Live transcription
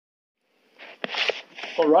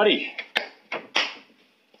Alrighty.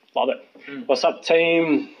 Love it. What's up,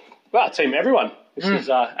 team? Well, team everyone. This is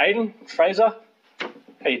Aiden, Fraser.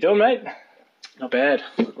 How you doing, mate? Not bad.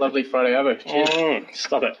 Lovely Friday over. Cheers.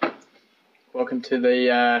 Stop it. Welcome to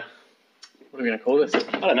the, what are we going to call this?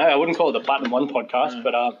 I don't know. I wouldn't call it the Platinum One podcast,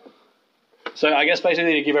 but so I guess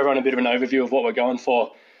basically to give everyone a bit of an overview of what we're going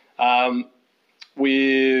for. Between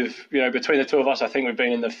the two of us, I think we've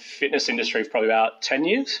been in the fitness industry for probably about 10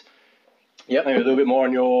 years. Yep. Maybe a little bit more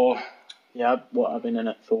on your... Yeah, I've been in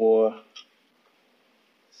it for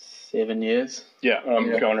 7 years. Yeah,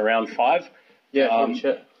 going around 5. Yeah, holy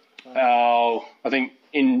shit. I think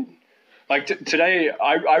today,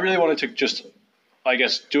 I really wanted to just, I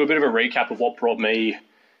guess, do a bit of a recap of what brought me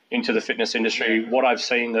into the fitness industry, what I've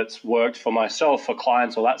seen that's worked for myself, for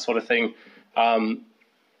clients, all that sort of thing. And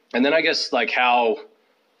then I guess like how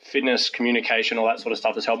fitness, communication, all that sort of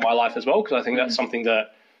stuff has helped my life as well, because I think that's something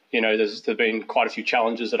that, there's been quite a few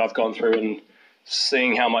challenges that I've gone through, and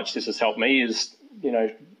seeing how much this has helped me is,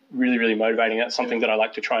 really, really motivating. That's something that I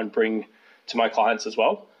like to try and bring to my clients as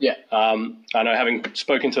well. Yeah. I know, having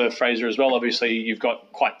spoken to Fraser as well, obviously you've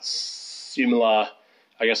got quite similar,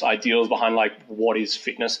 I guess, ideals behind like what is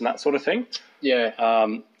fitness and that sort of thing. Yeah.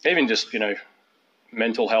 Even just,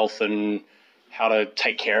 mental health and how to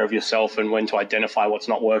take care of yourself and when to identify what's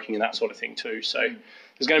not working and that sort of thing too. So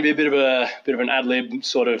there's going to be a bit of an ad lib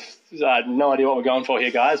sort of, no idea what we're going for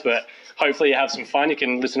here, guys, but hopefully you have some fun. You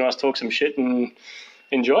can listen to us talk some shit and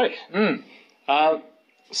enjoy.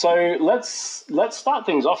 So let's start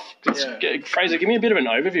things off. Fraser, give me a bit of an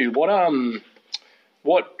overview.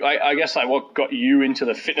 What got you into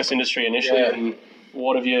the fitness industry initially, and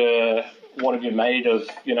what have you made of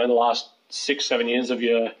the last 6-7 years of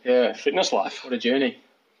your fitness life? What a journey.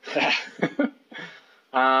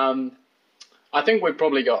 I think we've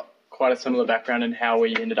probably got quite a similar background in how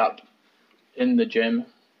we ended up in the gym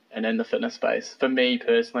and in the fitness space. For me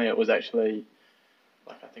personally, it was actually,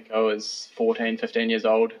 I think I was 14, 15 years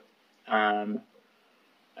old. And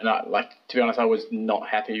to be honest, I was not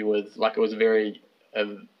happy with, it was very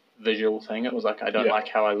a visual thing. It was I don't like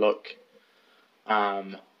how I look.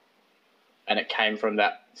 And it came from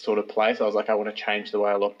that sort of place. I was I want to change the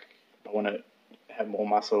way I look. I want to have more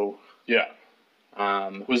muscle. Yeah.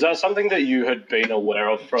 Was that something that you had been aware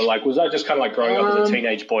of for, was that just kind of growing up as a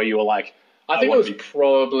teenage boy, you were like, I think it was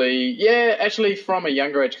probably, actually from a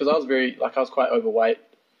younger age, because I was I was quite overweight.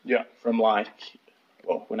 Yeah. From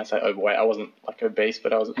when I say overweight, I wasn't obese,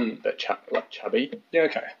 but I was a bit chubby. Yeah,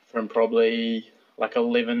 okay. From probably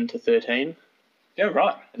 11 to 13. Yeah,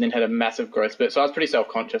 right. And then had a massive growth spurt. So I was pretty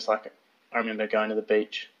self-conscious. I remember going to the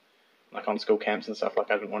beach, on school camps and stuff. I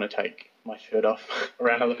didn't want to take my shirt off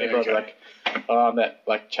around other people. Okay. I was I'm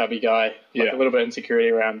that chubby guy. A little bit of insecurity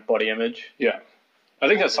around body image. Yeah. I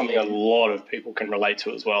think that's something a lot of people can relate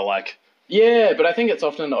to as well. Yeah, but I think it's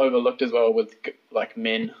often overlooked as well with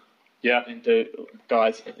men. Yeah. And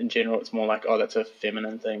guys in general, it's more that's a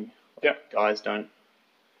feminine thing. Yeah. Guys don't.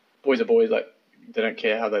 Boys are boys. They don't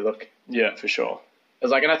care how they look. Yeah, for sure.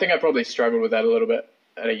 It's and I think I probably struggled with that a little bit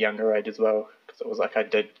at a younger age as well, because it was I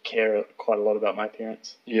did care quite a lot about my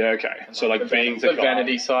appearance. Yeah, okay. And so being the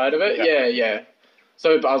vanity side of it. Yeah.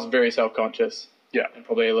 So I was very self-conscious. Yeah. And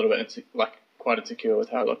probably a little bit quite insecure with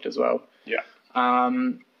how I looked as well. Yeah.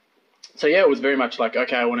 So it was very much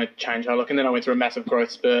okay, I want to change how I look, and then I went through a massive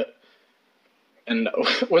growth spurt, and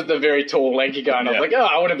was the very tall, lanky guy, and I was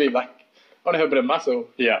I want to be I want to have a bit of muscle.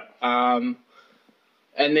 Yeah.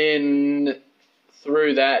 And then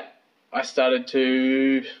through that, I started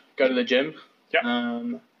to go to the gym.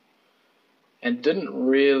 Yeah. And didn't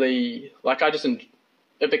really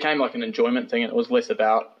it became an enjoyment thing, and it was less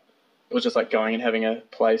about. It was just going and having a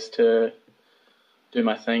place to do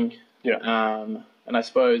my thing. Yeah. And I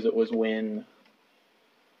suppose it was when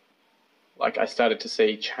I started to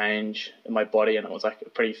see change in my body, and it was a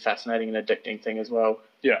pretty fascinating and addicting thing as well.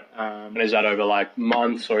 Yeah. And is that over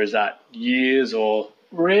months, or is that years, or?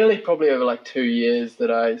 Really probably over 2 years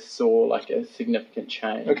that I saw a significant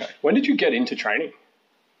change. Okay. When did you get into training?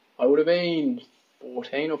 I would have been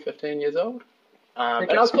 14 or 15 years old.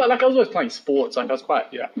 And I was I was always playing sports. I was quite,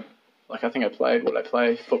 I think I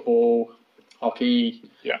played football, hockey,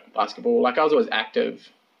 basketball. I was always active,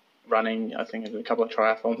 running. I think there's a couple of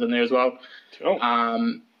triathlons in there as well. Cool.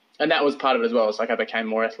 And that was part of it as well. It's I became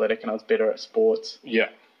more athletic and I was better at sports. Yeah.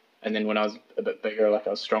 And then when I was a bit bigger, I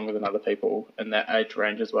was stronger than other people in that age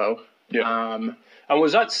range as well. Yeah. And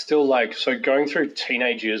was that still so going through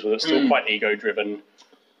teenage years, was it still quite ego-driven?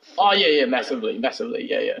 Oh, yeah, massively,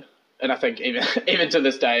 yeah. And I think even to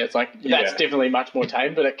this day, it's that's definitely much more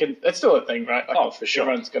tame, but it's still a thing, right? For sure.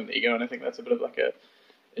 Everyone's got an ego, and I think that's a bit of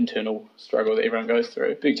internal struggle that everyone goes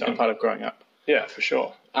through. Big time. And part of growing up. Yeah, for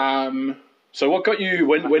sure. Um, So what got you,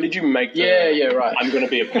 when did you make the, right. I'm going to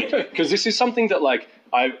be a PT? Because this is something that, like,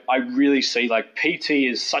 I really see, like, PT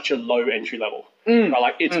is such a low entry level. Right?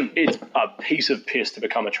 Like, it's a piece of piss to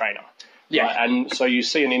become a trainer. Yeah. Right? And so you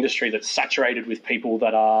see an industry that's saturated with people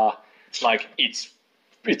that are, like, it's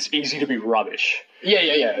easy to be rubbish.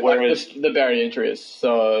 Yeah. Whereas, like the barrier to entry is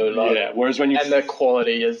so low. yeah, whereas when you... And the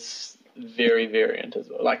quality is very variant as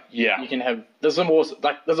well. Like, Yeah. you can have, there's some awesome,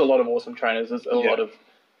 like, there's a lot of awesome trainers. There's a lot of,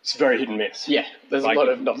 It's very hit and miss. yeah, there's Like, a lot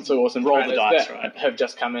of not so awesome roll the trainers dice, that right? have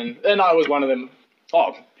just come in. And I was one of them.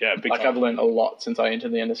 Oh, yeah, big Like, time. I've learned a lot since I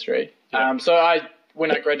entered the industry. Yeah. So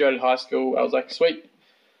when I graduated high school, I was like, sweet,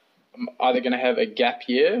 I'm either going to have a gap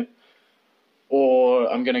year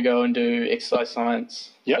or I'm going to go and do exercise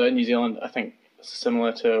science. Yep. So in New Zealand, I think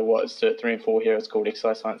similar to what is Cert 3 and 4 here, it's called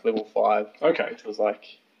exercise science level 5. Okay. Which was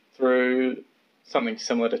like through something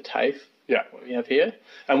similar to TAFE, Yeah. what we have here.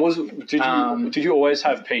 And did you always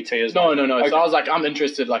have PT as well? No. Okay. So I was like, I'm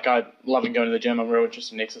interested, like I love going to the gym, I'm real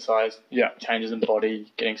interested in exercise, Yeah. changes in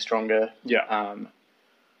body, getting stronger. Yeah.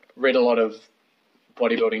 Read a lot of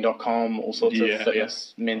bodybuilding.com, all sorts Yeah, of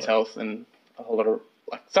fitness, men's health, and a whole lot of,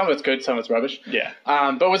 like, some of it's good, some of it's rubbish. Yeah.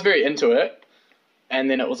 But I was very into it. And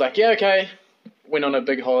then it was like, yeah, okay. Went on a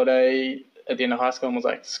big holiday at the end of high school and was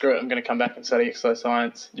like, screw it, I'm going to come back and study exercise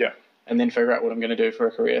science. Yeah. And then figure out what I'm going to do for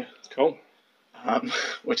a career. Cool.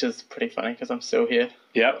 Which is pretty funny because I'm still here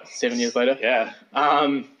Yeah. 7 years later. Yeah.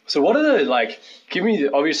 Um, So what are the, like, give me,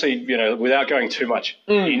 obviously, you know, without going too much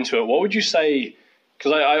into it, what would you say,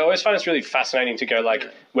 because I always find it's really fascinating to go, like,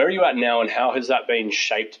 where are you at now and how has that been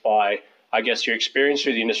shaped by, I guess, your experience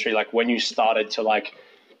through the industry, like, when you started to, like,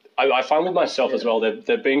 I find with myself as well,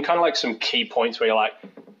 there've been kind of, like, some key points where you're, like,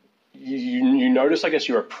 you notice, I guess,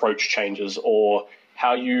 your approach changes or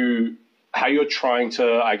how you're trying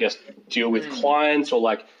to, I guess, deal with clients or,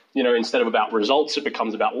 like, you know, instead of about results, it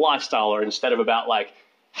becomes about lifestyle, or instead of about, like,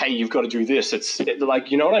 hey, you've got to do this. It's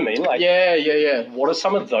like, you know what I mean? Like, yeah. what are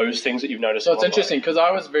some of those things that you've noticed? So it's interesting because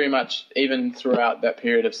I was very much, even throughout that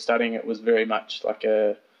period of studying, it was very much like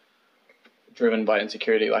driven by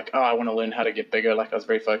insecurity. Like, oh, I want to learn how to get bigger. Like, I was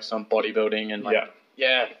very focused on bodybuilding and, like,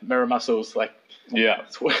 mirror muscles, like,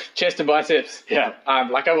 chest and biceps. Yeah.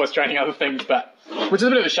 Like, I was training other things, but, which is a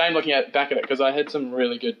bit of a shame looking back at it because I had some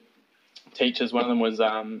really good teachers. One of them was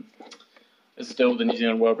is still the New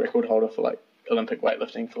Zealand world record holder for, like, Olympic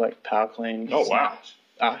weightlifting for, like, power clean. Oh, wow.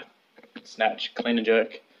 Snatch, clean and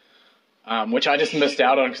jerk, which I just missed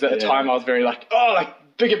out on because at the time I was very like, oh,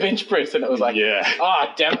 like, bigger bench press, and it was like,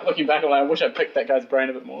 damn it, looking back, I'm like, I wish I picked that guy's brain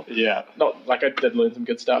a bit more. Yeah. Not, like, I did learn some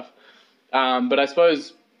good stuff. But I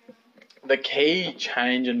suppose the key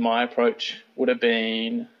change in my approach would have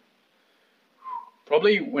been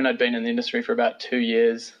probably when I'd been in the industry for about 2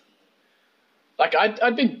 years. Like,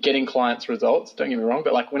 I'd been getting clients' results, don't get me wrong,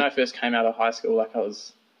 but, like, when I first came out of high school, like, out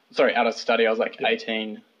of study, I was, like,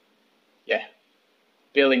 18,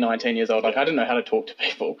 barely 19 years old. Like, I didn't know how to talk to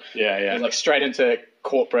people. I was, like, straight into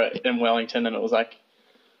corporate in Wellington, and it was, like,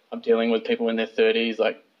 I'm dealing with people in their 30s,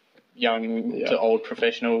 like, young to old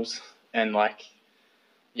professionals, and, like,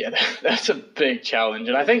 that's a big challenge.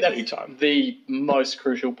 And I think that's the most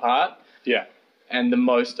crucial part. Yeah. And the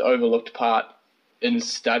most overlooked part in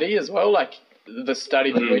study as well. Like, the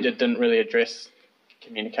study that we did didn't really address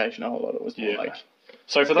communication a whole lot. It was more like...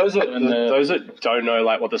 So for those that don't know,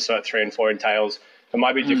 like, what the Cert 3 and 4 entails, it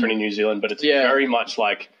might be different in New Zealand, but it's very much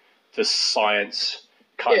like the science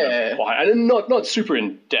kind of behind, and not super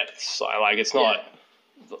in depth. So, like, it's not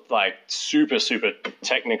like super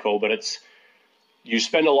technical, but it's, you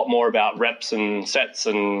spend a lot more about reps and sets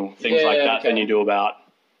and things like that than you do about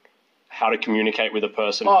how to communicate with a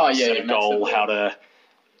person, set a goal, how to,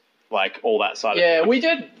 like, all that side of it. Yeah, we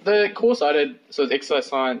did, the course I did, so it's exercise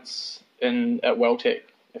science at Welltech,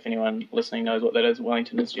 if anyone listening knows what that is,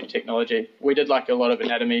 Wellington Institute of Technology. We did, like, a lot of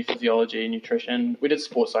anatomy, physiology, nutrition. We did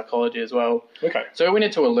sports psychology as well. Okay. So we went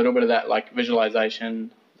into a little bit of that, like,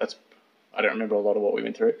 visualization. I don't remember a lot of what we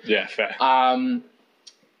went through. Yeah, fair.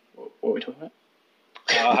 What were we talking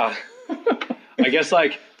about? I guess,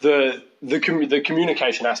 like, the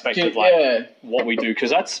communication aspect of, like, what we do,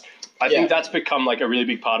 because I think that's become, like, a really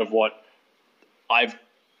big part of what I've,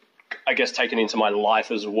 I guess, taken into my life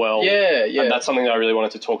as well. And that's something that I really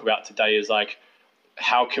wanted to talk about today, is, like,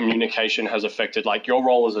 how communication has affected, like, your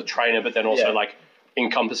role as a trainer, but then also like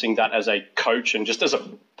encompassing that as a coach and just as a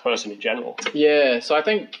person in general. So I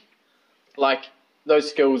think, like, those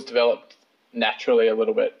skills developed naturally a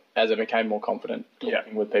little bit as I became more confident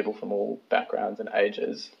talking with people from all backgrounds and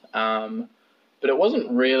ages. But it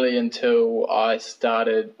wasn't really until I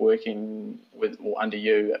started working with or under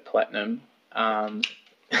you at Platinum that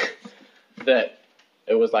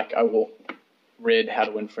it was like I read How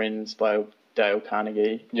to Win Friends by Dale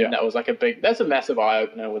Carnegie. Yeah. And that was like that's a massive eye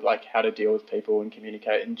opener with like how to deal with people and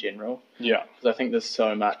communicate in general. Yeah. Because I think there's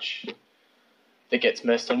so much that gets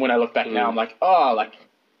missed. And when I look back now, I'm like, oh, like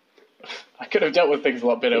I could have dealt with things a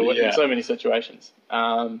lot better in so many situations.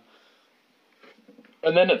 And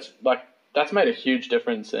then it's like, that's made a huge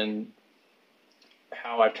difference in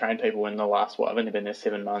how I've trained people in the last, I've only been there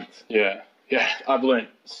 7 months. Yeah. Yeah. I've learned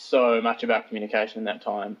so much about communication in that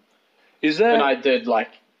time. Is there... And I did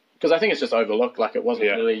because I think it's just overlooked, like it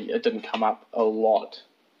wasn't really, it didn't come up a lot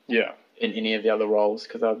in any of the other roles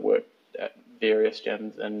because I've worked at various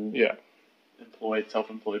gyms and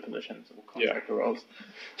self-employed positions or contractor roles.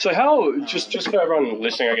 So how, just for everyone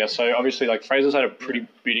listening, I guess, so obviously like Fraser's had a pretty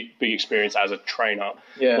big experience as a trainer.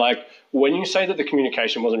 Yeah. Like when you say that the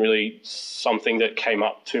communication wasn't really something that came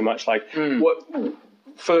up too much, like what,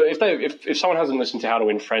 if someone hasn't listened to How to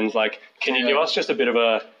Win Friends, like can you give us just a bit of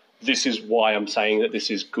a, this is why I'm saying that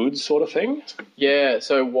this is good sort of thing? Yeah,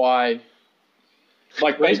 so why...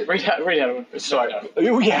 Like read How to Win Friends. Sorry.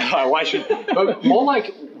 Yeah, why should... But more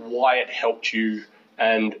like why it helped you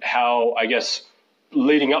and how, I guess,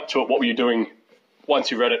 leading up to it, what were you doing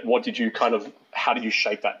once you read it? How did you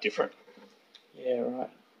shape that different? Yeah, right.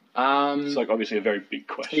 It's like obviously a very big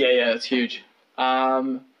question. Yeah, it's huge.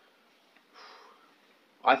 I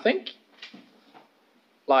think,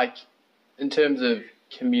 like, in terms of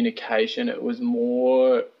communication, it was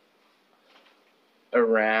more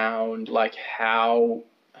around, like, how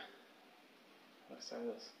do I say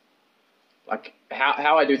this? Like,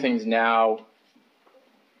 how I do things now,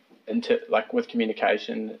 like, with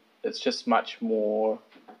communication, it's just much more,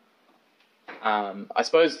 I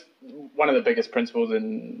suppose one of the biggest principles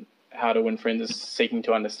in How to Win Friends is seeking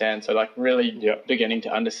to understand. So, like, really beginning to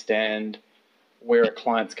understand where a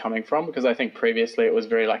client's coming from, because I think previously it was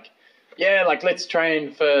very like, let's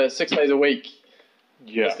train for 6 days a week.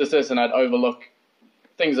 Yeah. This, and I'd overlook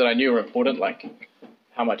things that I knew were important, like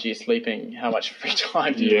how much are you sleeping, how much free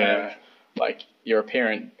time do you have, like you're a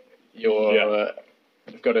parent, you've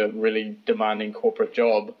got a really demanding corporate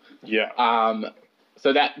job. Yeah.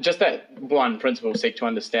 So that one principle, seek to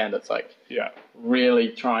understand, it's like really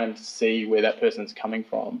trying to see where that person's coming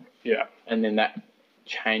from. Yeah. And then that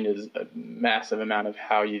changes a massive amount of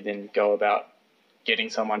how you then go about getting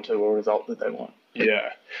someone to a result that they want.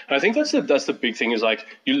 Yeah, and I think that's the big thing is like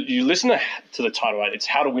you listen to the title, right? It's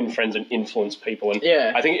How to Win Friends and Influence People, and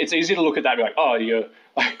I think it's easy to look at that and be like, oh,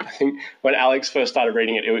 I think when Alex first started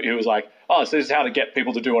reading it, it was like, oh, so this is how to get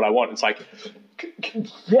people to do what I want. It's like,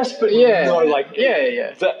 yes, but no, like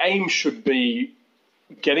the aim should be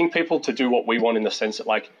getting people to do what we want in the sense that,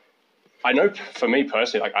 like, I know for me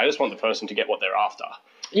personally, like I just want the person to get what they're after.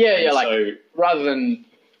 Yeah, like rather than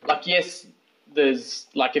like, yes, there's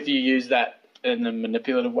like if you use that in a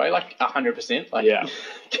manipulative way, like 100%, like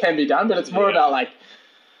can be done, but it's more about like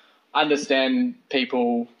understand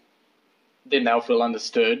people, then they'll feel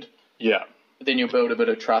understood. Yeah. Then you'll build a bit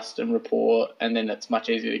of trust and rapport, and then it's much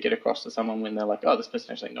easier to get across to someone when they're like, oh, this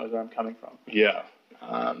person actually knows where I'm coming from. Yeah.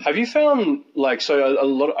 Have you found, like, so a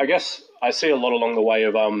lot, I guess I see a lot along the way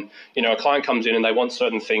of, a client comes in and they want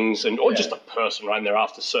certain things or just a person, right, and they're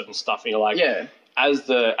after certain stuff, and you're like, as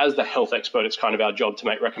the health expert, it's kind of our job to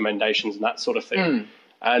make recommendations and that sort of thing.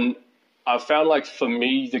 And I've found, like, for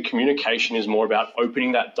me, the communication is more about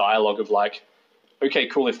opening that dialogue of like, okay,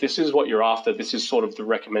 cool, if this is what you're after, this is sort of the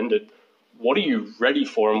recommended, what are you ready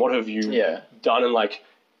for and what have you done? And like,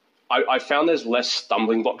 I found there's less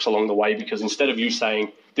stumbling blocks along the way because instead of you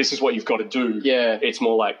saying, this is what you've got to do, it's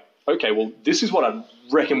more like, okay, well, this is what I'd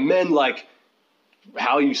recommend, like,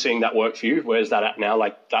 how are you seeing that work for you? Where's that at now?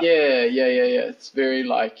 Like that? Yeah. It's very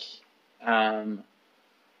like,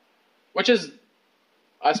 which is,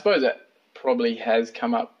 I suppose that probably has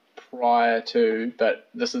come up prior to, but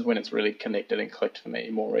this is when it's really connected and clicked for me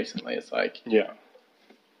more recently. It's like,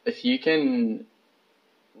 if you can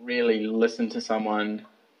really listen to someone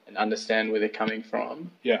and understand where they're coming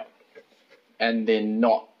from, and then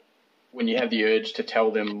not, when you have the urge to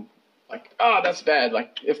tell them, like, oh, that's bad.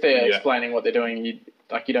 Like, if they're explaining what they're doing, you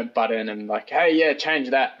don't butt in and like, hey, change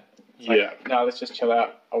that. It's like, no, let's just chill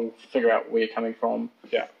out. I'll figure out where you're coming from.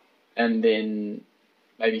 Yeah. And then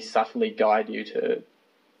maybe subtly guide you to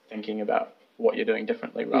thinking about what you're doing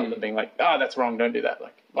differently rather than being like, oh, that's wrong, don't do that.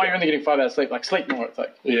 Like, oh, you're only getting 5 hours sleep. Like, sleep more. It's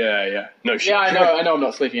like, no shit. Yeah, I know I'm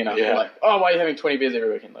not sleeping enough. Yeah. Like, oh, why are you having 20 beers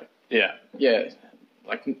every weekend? Like, yeah.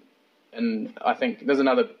 Like, and I think there's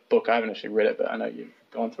another book, I haven't actually read it, but I know you've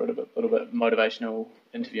gone through it a little bit, motivational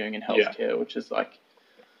interviewing in healthcare, which is like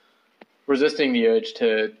resisting the urge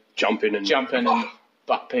to jump in and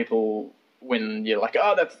butt people when you're like,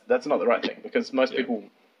 oh, that's not the right thing, because most people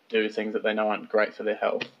do things that they know aren't great for their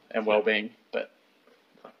health and well-being, but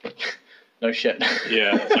no shit.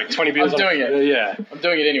 Yeah, it's like 20 beers. I'm doing it. Yeah, I'm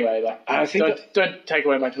doing it anyway. Like, I think don't take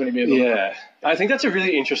away my 20 beers. Yeah, I think that's a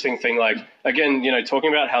really interesting thing. Like, again,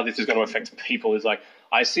 talking about how this is going to affect people is like,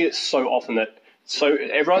 I see it so often that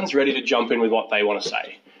everyone's ready to jump in with what they want to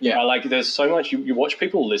say. Yeah. Like, there's so much, you watch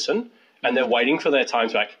people listen and they're waiting for their time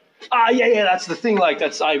to like, that's the thing. Like,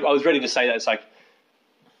 I was ready to say that. It's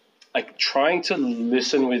like trying to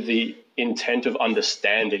listen with the intent of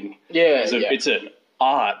understanding. Yeah. It's an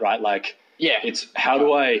art, right? Like, it's how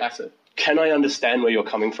can I understand where you're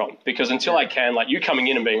coming from? Because until I can, like, you coming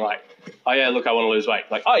in and being like, oh yeah, look, I want to lose weight.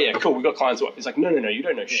 Like, oh yeah, cool, we've got clients. It's like, no, you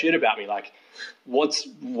don't know shit about me. Like, what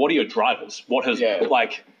are your drivers? What has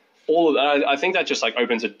like all of that? I think that just like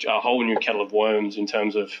opens a whole new kettle of worms in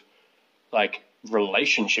terms of like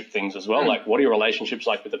relationship things as well. Like, what are your relationships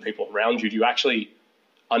like with the people around you? Do you actually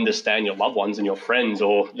understand your loved ones and your friends,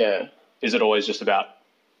 or is it always just about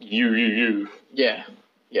you? Yeah.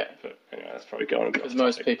 But anyway, that's probably going a bit. Because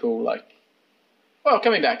most people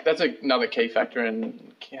coming back, that's another key factor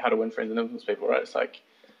in how to win friends and influence people, right? It's like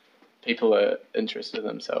people are interested in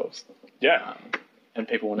themselves. Yeah. And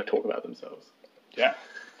people want to talk about themselves. Yeah.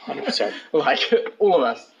 100%. Like all of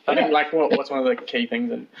us. I think like what's one of the key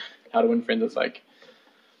things in how to win friends? It's like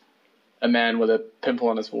a man with a pimple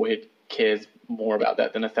on his forehead cares more about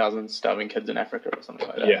that than 1,000 starving kids in Africa or something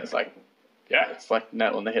like that. Yeah. It's like, it's like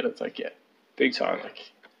nail on the head. It's like, big time.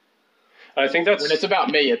 Like, I think that's when it's about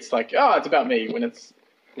me. It's like, it's about me. When it's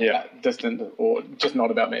distant or just not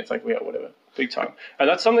about me, it's like, whatever. Big time. And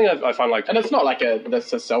that's something I find like, and it's not like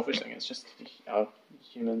that's a selfish thing. It's just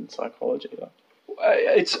human psychology. Like.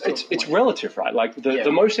 It's relative, right? Like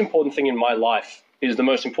the most important thing in my life is the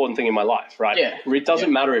most important thing in my life, right? Yeah. It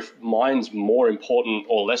doesn't matter if mine's more important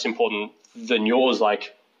or less important than yours.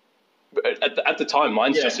 Like at the time,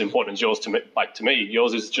 mine's just as important as yours to me. Like to me,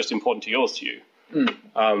 yours is just important to yours to you.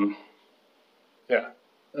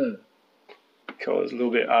 Cool. It's a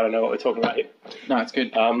little bit. I don't know what we're talking about here. No, it's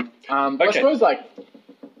good. Okay. I suppose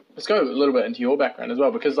let's go a little bit into your background as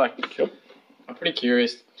well, because I'm pretty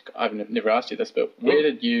curious. I've never asked you this, but when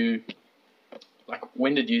did you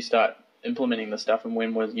start implementing this stuff, and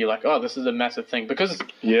when was you like, oh, this is a massive thing? Because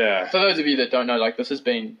for those of you that don't know, like this has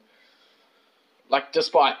been like,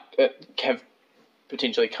 despite it have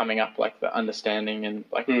potentially coming up, like the understanding and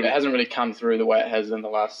like it hasn't really come through the way it has in the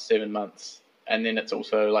last 7 months, and then it's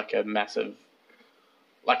also like a massive.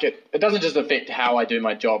 Like it doesn't just affect how I do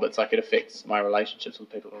my job. It's like it affects my relationships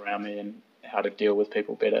with people around me and how to deal with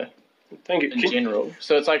people better. Thank you. In general.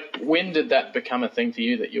 So it's like, when did that become a thing for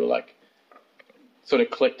you that you were like, sort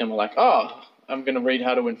of clicked and were like, oh, I'm going to read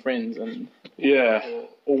How to Win Friends, and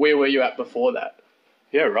or where were you at before that?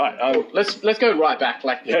 Yeah, right. Let's go right back.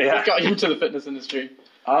 Like, what got you into the fitness industry?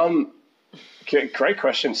 Great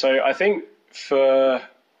question. So I think for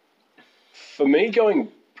me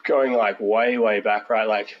going like way back, right?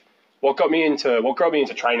 Like what got me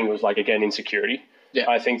into training was like, again, insecurity. Yeah.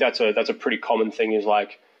 I think that's a pretty common thing, is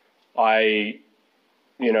like my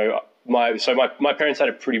parents had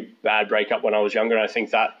a pretty bad breakup when I was younger, and I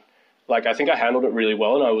think I handled it really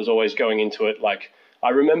well, and I was always going into it like, I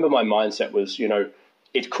remember my mindset was,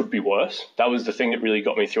 it could be worse. That was the thing that really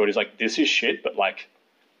got me through it, is like, this is shit, but like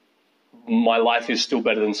my life is still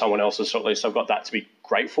better than someone else's, so at least I've got that to be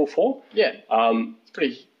grateful for. Yeah. It's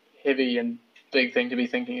pretty heavy and big thing to be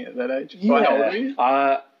thinking at that age. Yeah. How old were you?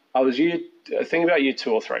 I was I think about year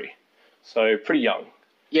 2 or 3, so pretty young.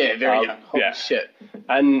 Yeah, very young. Holy shit.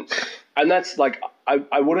 And that's like,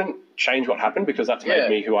 I wouldn't change what happened, because that's made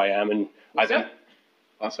me who I am. And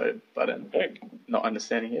sorry, but not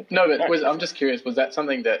understanding it. No, but I'm just curious, was that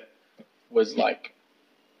something that was like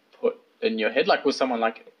put in your head? Like, was someone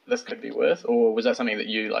like, this could be worse, or was that something that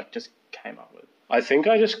you like just came up with? I think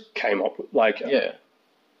I just came up with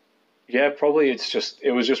probably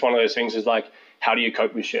it was just one of those things, is like, how do you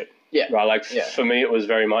cope with shit? Yeah. Right. Like for me, it was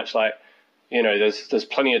very much like, there's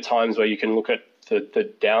plenty of times where you can look at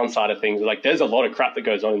the downside of things. Like, there's a lot of crap that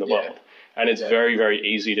goes on in the world, and it's very, very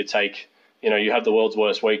easy to take, you have the world's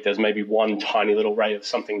worst week. There's maybe one tiny little ray of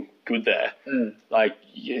something good there. Like,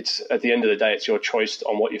 it's, at the end of the day, it's your choice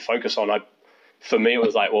on what you focus on. For me, it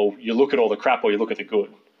was like, well, you look at all the crap or you look at the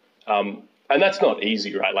good. And that's not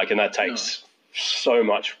easy, right? Like, and that takes so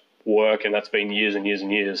much work, and that's been years and years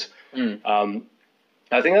and years.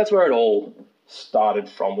 I think that's where it all started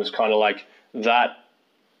from, was kind of like that,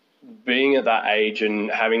 being at that age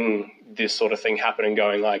and having this sort of thing happen and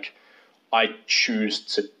going like, I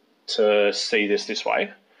choose to see this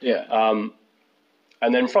way. Yeah.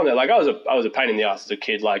 And then from there, like I was a pain in the ass as a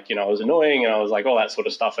kid. Like, you know, I was annoying and I was like all that sort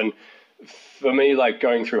of stuff. And for me, like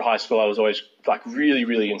going through high school, I was always like really,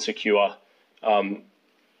 really insecure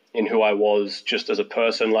in who I was just as a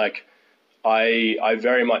person. Like I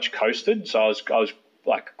very much coasted. So I was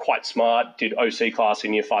like quite smart, did OC class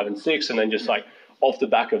in year 5 and 6, and then just like off the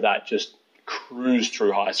back of that, just cruised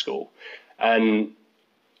through high school and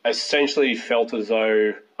essentially felt as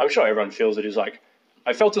though, I'm sure everyone feels it, is like,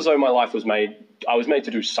 I felt as though my life was I was made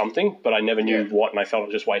to do something, but I never knew what, and I felt I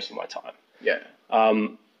was just wasting my time. Yeah.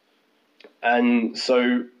 And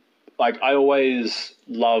so, like, I always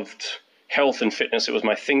loved health and fitness. It was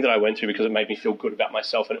my thing that I went to because it made me feel good about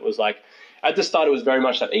myself. And it was like, at the start, it was very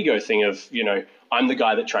much that ego thing of, you know, I'm the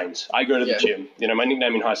guy that trains. I go to the gym. You know, my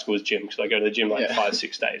nickname in high school was Jim because I go to the gym like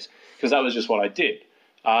 5-6 days because that was just what I did.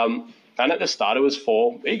 And at the start, it was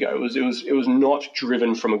for ego. It was not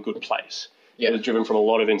driven from a good place. Yeah. It was driven from a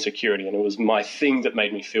lot of insecurity, and it was my thing that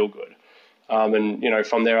made me feel good. And, you know,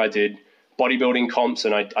 from there I did bodybuilding comps,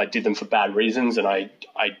 and I did them for bad reasons, and I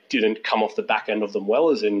didn't come off the back end of them well,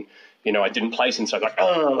 as in, you know, I didn't place inside like,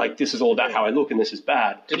 oh, like this is all about how I look and this is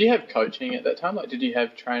bad. Did you have coaching at that time? Like, did you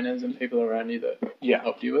have trainers and people around you that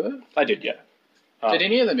helped you with it? I did, yeah. Did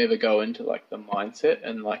any of them ever go into like the mindset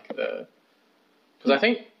and like the... Because I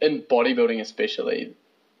think in bodybuilding especially,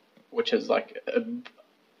 which is like...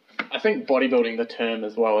 I think bodybuilding, the term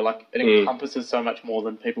as well, like it encompasses so much more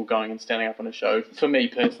than people going and standing up on a show. For me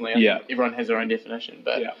personally, I think everyone has their own definition,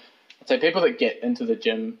 but I'd say people that get into the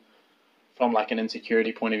gym from like an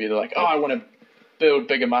insecurity point of view, they're like, oh, I want to build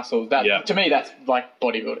bigger muscles. That to me, that's like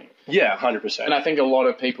bodybuilding. Yeah, 100%. And I think a lot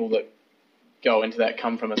of people that go into that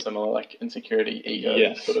come from a similar like insecurity,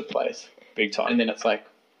 ego sort of place. Big time. And then it's like,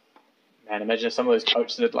 man, imagine if some of those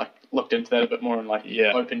coaches had like looked into that a bit more and like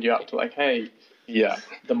opened you up to like, hey,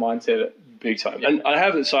 the mindset. Big time. And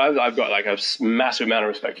I've got like a massive amount of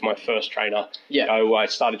respect for my first trainer. Yeah. I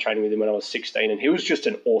started training with him when I was 16, and he was just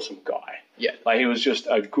an awesome guy. Yeah. Like he was just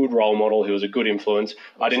a good role model. He was a good influence.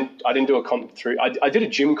 I didn't do a comp through, I did a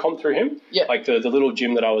gym comp through him. Yeah. Like the little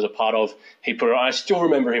gym that I was a part of, he put it on. I still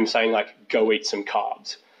remember him saying like, go eat some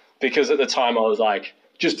carbs, because at the time I was like,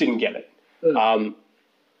 just didn't get it.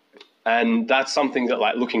 And that's something that,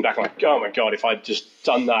 like, looking back, I'm like, oh my God, if I'd just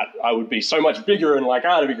done that, I would be so much bigger and like,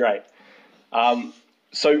 that'd be great.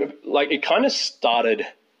 So like it kind of started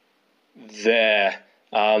there.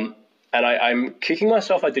 And I'm kicking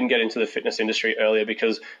myself I didn't get into the fitness industry earlier,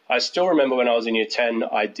 because I still remember when I was in year 10,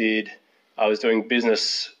 I was doing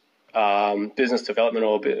business development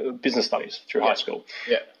or business studies through high school.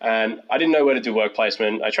 Yeah. And I didn't know where to do work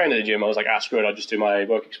placement. I trained at a gym. I was like, screw it, I'll just do my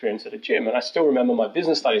work experience at a gym. And I still remember my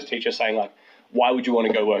business studies teacher saying like, why would you want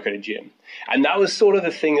to go work at a gym? And that was sort of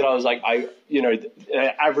the thing that I was like,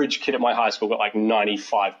 the average kid at my high school got like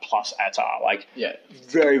 95 plus ATAR, like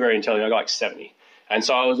very, very intelligent. I got like 70. And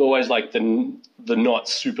so I was always like the not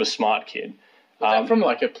super smart kid. Was that from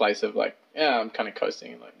like a place of like, I'm kind of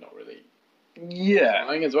coasting and like not really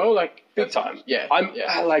trying as well? Like big time. Yeah.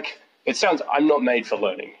 I'm not made for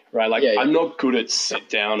learning, right? Like I'm not good at sit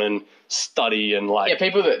down and study and like. Yeah,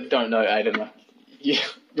 people that don't know Aiden, like,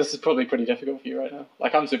 this is probably pretty difficult for you right now.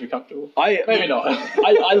 Like I'm super comfortable. Maybe not.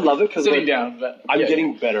 I love it because sitting down, but I'm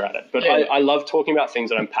getting better at it. But I love talking about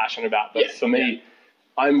things that I'm passionate about. But for me,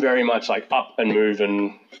 I'm very much like up and move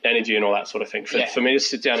and energy and all that sort of thing. For me to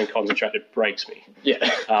sit down and concentrate, it breaks me. Yeah.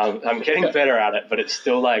 I'm getting better at it, but it's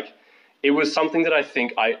still like, it was something that I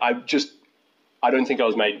think I don't think I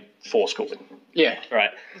was made for schooling. Yeah.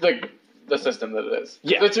 Right. The system that it is.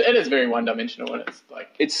 Yeah. It is very one-dimensional, and it's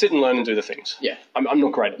like... It's sit and learn and do the things. Yeah. I'm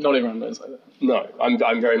not great at it. Not everyone learns like that. No.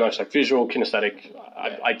 I'm very much like visual, kinesthetic.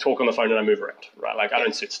 I talk on the phone and I move around, right? Like I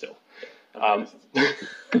don't sit still.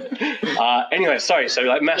 Anyway, sorry. So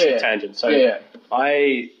like massive tangent. So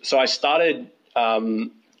I started...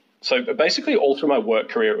 So basically all through my work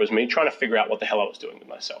career, it was me trying to figure out what the hell I was doing with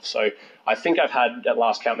myself. So I think I've had, at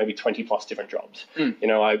last count, maybe 20 plus different jobs. You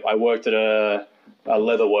know, I worked at a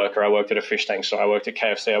leather worker. I worked at a fish tank store. I worked at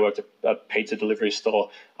KFC. I worked at a pizza delivery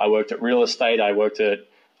store. I worked at real estate. I worked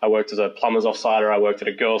as a plumber's offsider. I worked at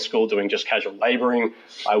a girls' school doing just casual laboring.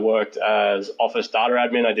 I worked as office data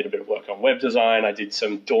admin. I did a bit of work on web design. I did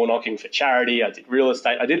some door knocking for charity. I did real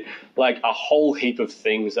estate. I did like a whole heap of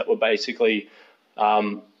things that were basically...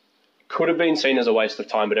 could have been seen as a waste of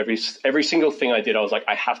time, but every single thing I did, I was like,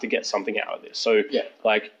 I have to get something out of this. So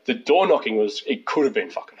like the door knocking it could have been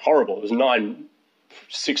fucking horrible. It was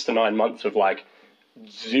 6 to 9 months of like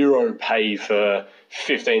zero pay for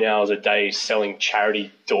 15 hours a day selling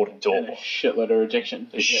charity door to door. And a shitload of rejection.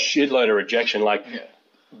 Shitload of rejection.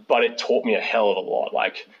 But it taught me a hell of a lot.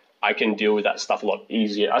 Like, I can deal with that stuff a lot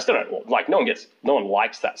easier. I still don't, like, no one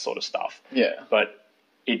likes that sort of stuff. Yeah. But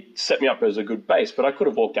it set me up as a good base. But I could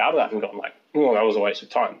have walked out of that and gone like, well, that was a waste of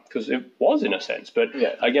time, because it was, in a sense. But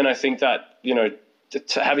again, I think that,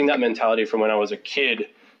 to having that mentality from when I was a kid,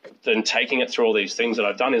 then taking it through all these things that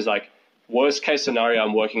I've done is like, worst case scenario,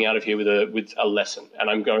 I'm working out of here with a lesson, and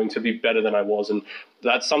I'm going to be better than I was. And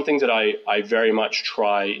that's something that I very much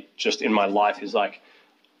try just in my life, is like,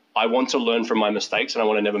 I want to learn from my mistakes and I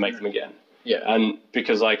want to never make them again. Yeah. And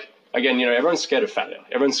because, like, again, everyone's scared of failure.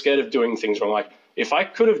 Everyone's scared of doing things wrong. Like, if I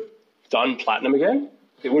could have done platinum again,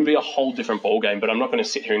 it would be a whole different ball game. But I'm not going to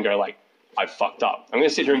sit here and go like, I fucked up. I'm going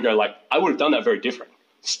to sit here and go like, I would have done that very different.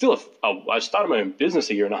 Still, I started my own business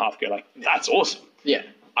a year and a half ago. Like, that's awesome. Yeah.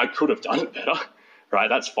 I could have done it better, right?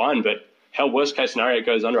 That's fine. But hell, worst case scenario, it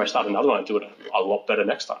goes under. I start another one and do it a lot better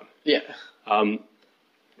next time. Yeah. And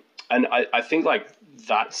I think like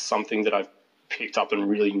that's something that I've picked up and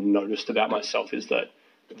really noticed about myself, is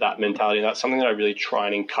that mentality. And that's something that I really try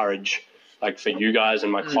and encourage, like, for you guys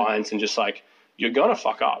and my clients, and just like, you're gonna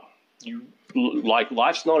fuck up. Like,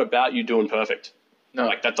 life's not about you doing perfect. No.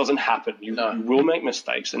 Like, that doesn't happen. You will make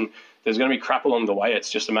mistakes, and there's going to be crap along the way. It's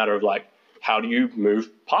just a matter of like, how do you move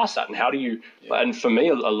past that, and how do you? And for me,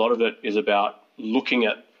 a lot of it is about looking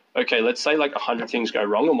at, okay, let's say like 100 things go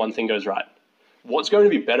wrong and one thing goes right. What's going to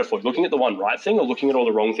be better for you? Looking at the one right thing, or looking at all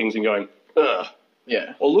the wrong things and going, ugh?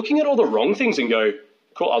 Yeah. Or looking at all the wrong things and go,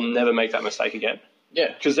 cool, I'll never make that mistake again.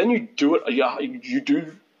 Yeah. Because then you do it. You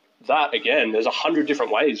do that again. There's 100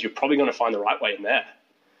 different ways. You're probably going to find the right way in there,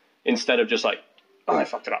 instead of just like, oh, I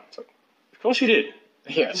fucked it up. It's like, of course you did.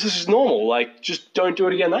 Yeah. This is normal. Like, just don't do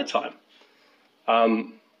it again that time.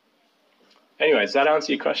 Anyways, does that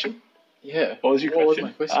answer your question? Yeah. What was your question? What was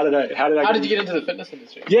my question? I don't know. How did you get into the fitness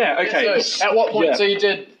industry? Yeah. Okay. Yeah, so at what point? Yeah.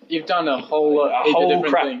 So you've done a whole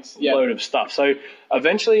crap things. Load of stuff. So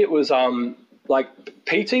eventually it was like,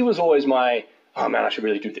 PT was always my, oh man, I should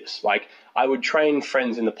really do this. Like, I would train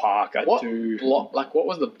friends in the park. What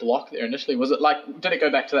was the block there initially? Was it like, did it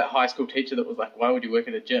go back to that high school teacher that was like, why would you work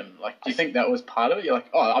at a gym? Like, do you think that was part of it? You're like,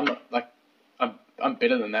 oh, I'm not, like, I'm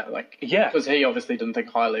better than that. Like, yeah. Because he obviously didn't think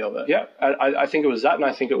highly of it. Yeah. I think it was that, and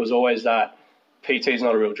I think it was always that PT is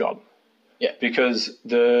not a real job. Yeah. Because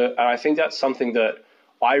and I think that's something that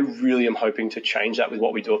I really am hoping to change that with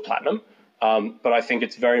what we do at Platinum. But I think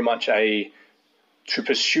it's very much to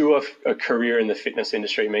pursue a career in the fitness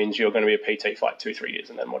industry means you're going to be a PT for like 2-3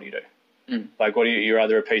 years, and then what do you do? Like, you're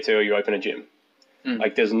either a PT or you open a gym.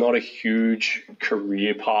 Like, there's not a huge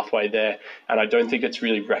career pathway there, and I don't think it's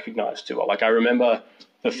really recognized too well. Like, I remember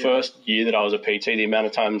the first year that I was a PT, the amount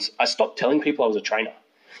of times I stopped telling people I was a trainer,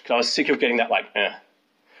 because I was sick of getting that like,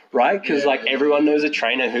 right? Because everyone knows a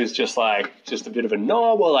trainer who's just a bit of a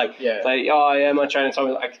knob, or like, oh yeah, my trainer told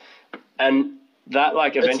me, like, and that,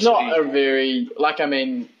 like, eventually... It's not a very, like, I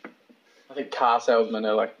mean, I think car salesmen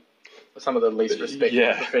are, like, some of the least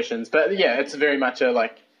respected professions. But, yeah, it's very much a,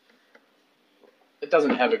 like, it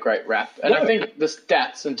doesn't have a great rap. And I think the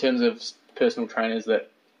stats in terms of personal trainers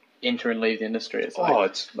that enter and leave the industry, it's like...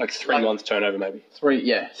 it's like 3 months turnover, maybe. 3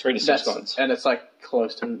 to 6 months. And it's, like,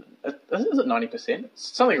 close to... Is it 90%? It's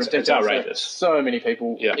something ridiculous. It's outrageous. Like, so many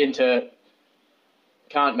people enter,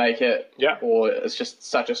 can't make it, or it's just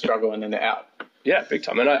such a struggle, and then they're out. Yeah, big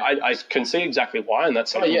time. And I can see exactly why, and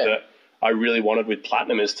that's something that I really wanted with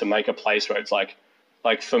Platinum, is to make a place where it's like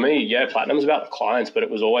for me, Platinum's about the clients, but it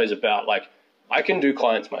was always about, like, I can do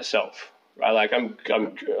clients myself, right? Like,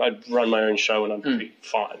 I run my own show and I'm pretty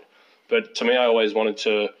fine. But to me, I always wanted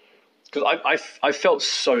to, because I felt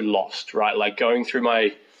so lost, right? Like, going through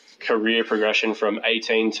my career progression from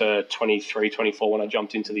 18 to 23, 24 when I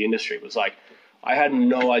jumped into the industry, was like, I had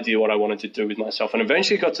no idea what I wanted to do with myself. And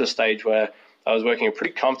eventually got to a stage where I was working a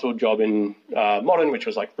pretty comfortable job in Modern, which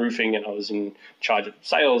was like roofing, and I was in charge of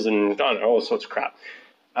sales and, I don't know, all sorts of crap.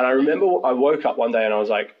 And I remember I woke up one day and I was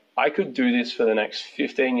like, I could do this for the next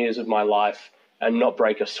 15 years of my life and not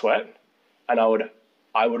break a sweat. And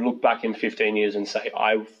I would look back in 15 years and say,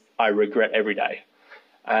 I regret every day.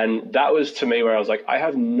 And that was, to me, where I was like, I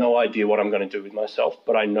have no idea what I'm going to do with myself,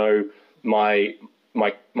 but I know my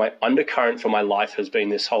undercurrent for my life has been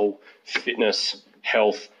this whole fitness,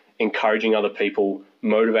 health, encouraging other people,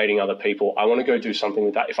 motivating other people. I want to go do something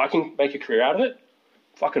with that. If I can make a career out of it,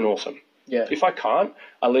 fucking awesome. Yeah. If I can't,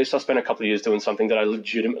 at least I spent a couple of years doing something that I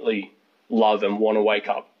legitimately love and want to wake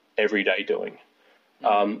up every day doing.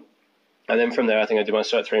 And then from there, I think I did my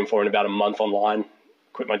Cert 3 and 4 in about a month online,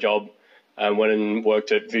 quit my job, and went and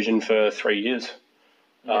worked at Vision for 3 years.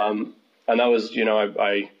 And that was,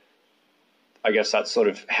 I guess that's sort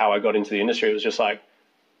of how I got into the industry. It was just like,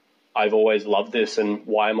 I've always loved this, and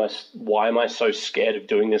why am I so scared of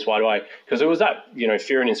doing this? Because it was that,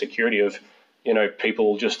 fear and insecurity of,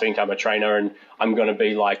 people just think I'm a trainer and I'm going to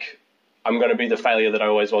be the failure that I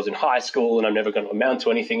always was in high school, and I'm never going to amount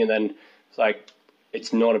to anything. And then it's like,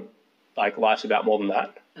 it's not life's about more than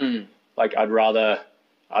that. Like, I'd rather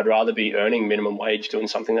be earning minimum wage doing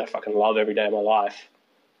something that I fucking love every day of my life.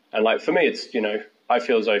 And like, for me, it's, I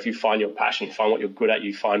feel as though if you find your passion, you find what you're good at,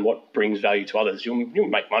 you find what brings value to others, you'll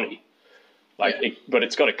make money. But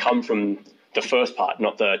it's got to come from the first part,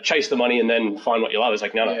 not the chase the money and then find what you love. It's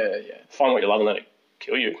like, no, find what you love and let it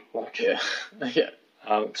kill you.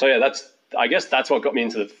 I guess that's what got me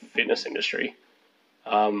into the fitness industry.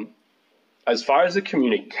 As far as the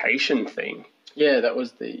communication thing. Yeah, that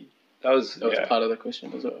was part of the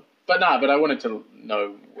question as well. But I wanted to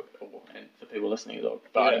know, and for people listening as well,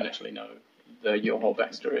 but I didn't actually know your whole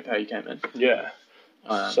backstory of how you came in. Yeah.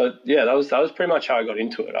 That was pretty much how I got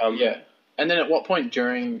into it. And then at what point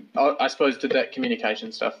during, I suppose, did that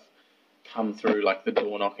communication stuff come through, like the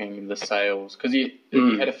door knocking, the sales? Because you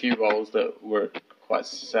had a few roles that were quite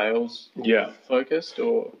sales focused,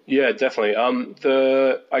 or? Yeah, definitely.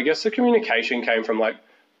 I guess the communication came from like,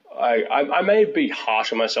 I may be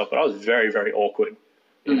harsh on myself, but I was very, very awkward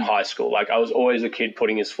in high school. Like, I was always the kid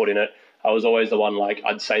putting his foot in it. I was always the one, like,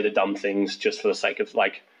 I'd say the dumb things just for the sake of,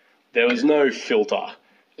 like, there was no filter.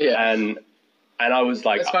 Yeah. And I was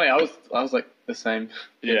like... It's funny, I was like the same.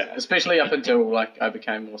 Yeah. Especially up until, like, I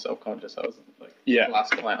became more self-conscious. I was, like,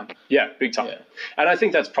 last clown. Yeah, big time. Yeah. And I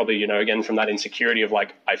think that's probably, again, from that insecurity of,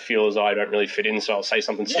 like, I feel as though I don't really fit in, so I'll say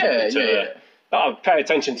something stupid pay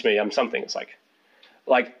attention to me, I'm something. It's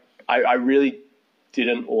like I really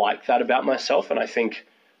didn't like that about myself, and I think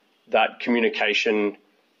that communication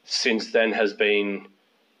since then has been,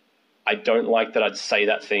 I don't like that I'd say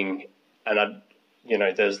that thing and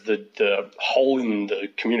there's the hole in the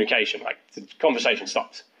communication, like the conversation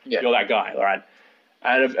stops. Yeah. You're that guy, all right?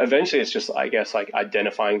 And eventually it's just, I guess, like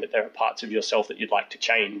identifying that there are parts of yourself that you'd like to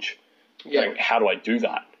change. Yeah. Going, how do I do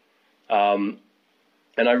that? And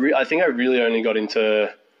I think I really only got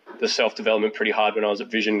into the self-development pretty hard when I was at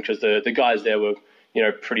Vision, because the guys there were,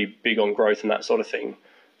 pretty big on growth and that sort of thing.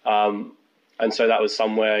 And so that was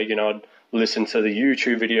somewhere, I'd listen to the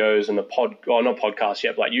YouTube videos and not podcasts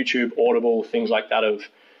yet, but like YouTube, Audible, things like that, of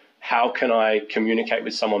how can I communicate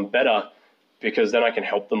with someone better, because then I can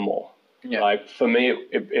help them more. Yeah. Like, for me,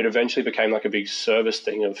 it eventually became like a big service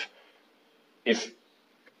thing of if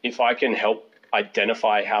I can help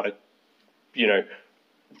identify how to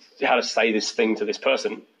say this thing to this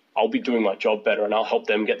person, I'll be doing my job better and I'll help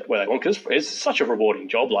them get where they want, because it's such a rewarding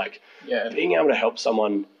job. Like, being able to help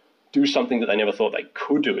someone do something that they never thought they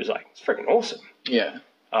could do is like, it's freaking awesome. Yeah.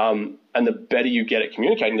 And the better you get at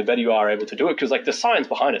communicating, the better you are able to do it, because like the science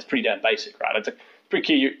behind it's pretty damn basic, right? It's pretty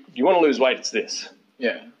key. You want to lose weight, it's this.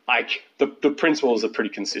 Yeah. Like the principles are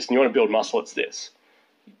pretty consistent. You want to build muscle, it's this.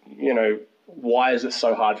 Why is it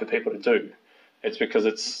so hard for people to do? It's because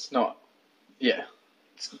it's not. Yeah.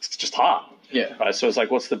 It's just hard. Yeah. Right. So it's like,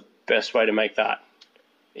 what's the best way to make that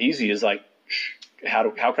easy? Is like, how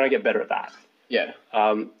can I get better at that? Yeah.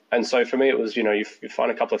 And so for me, it was, you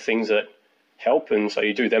find a couple of things that help, and so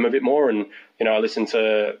you do them a bit more. And, I listened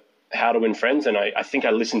to How to Win Friends, and I think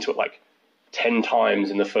I listened to it like 10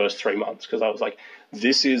 times in the first 3 months, because I was like,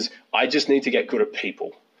 I just need to get good at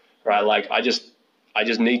people, right? Like, I just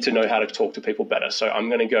need to know how to talk to people better. So I'm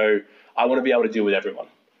going to I want to be able to deal with everyone.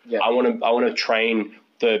 Yeah. I want to train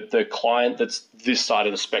the client that's this side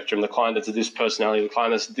of the spectrum, the client that's this personality, the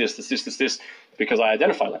client that's this, because I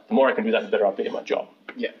identify that. The more I can do that, the better I'll be at my job.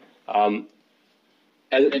 Yeah. And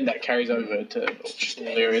that carries over to just all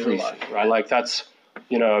areas of life, right? Like that's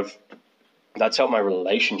helped my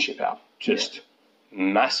relationship out just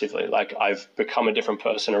massively. Like, I've become a different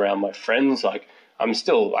person around my friends. Like, I can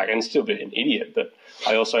still be an idiot, but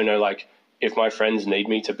I also know, like, if my friends need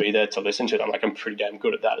me to be there to listen to them, like, I'm pretty damn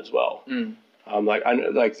good at that as well.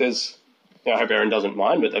 There's, I hope Erin doesn't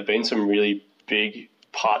mind, but there've been some really big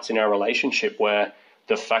parts in our relationship where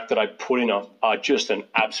the fact that I put in just an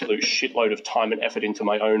absolute shitload of time and effort into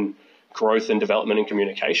my own growth and development and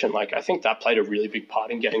communication, like, I think that played a really big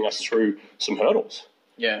part in getting us through some hurdles.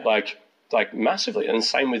 Yeah. Like massively. And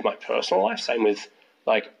same with my personal life, same with,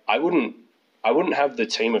 like, I wouldn't have the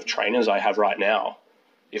team of trainers I have right now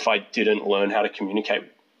if I didn't learn how to communicate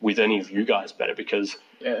with any of you guys better, because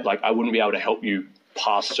like, I wouldn't be able to help you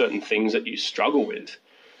past certain things that you struggle with.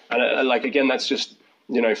 And like, again, that's just,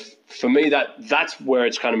 for me, that's where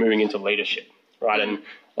it's kind of moving into leadership, right? And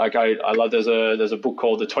Like I love there's a book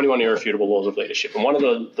called The 21 Irrefutable Laws of Leadership, and one of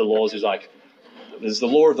the laws is like there's the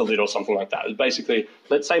law of the lid or something like that. It's basically,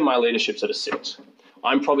 let's say my leadership's at a 6.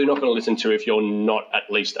 I'm probably not going to listen to if you're not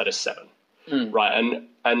at least at a 7, right?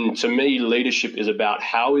 And to me, leadership is about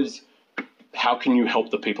how can you help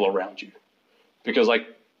the people around you, because like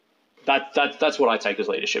that's what I take as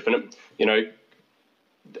leadership, and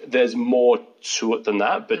there's more to it than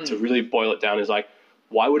that. But to really boil it down is like,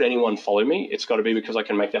 why would anyone follow me? It's got to be because I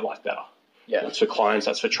can make their life better. Yeah. That's for clients,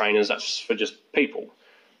 that's for trainers, that's for just people.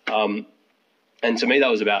 And to me, that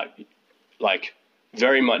was about like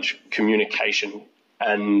very much communication.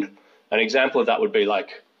 And an example of that would be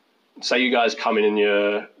like, say you guys come in and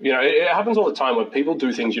it happens all the time where people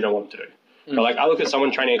do things you don't want them to do. But like I look at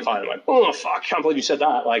someone training a client, I'm like, oh fuck, I can't believe you said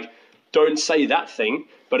that. Like, don't say that thing.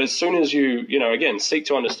 But as soon as you again, seek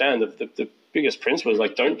to understand the biggest principle is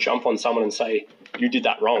like, don't jump on someone and say, you did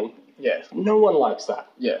that wrong. Yeah. No one likes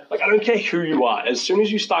that. Yeah. Like, I don't care who you are. As soon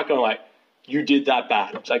as you start going like, you did that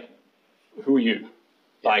bad, it's like, who are you?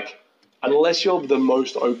 Like, unless you're the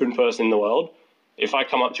most open person in the world, if I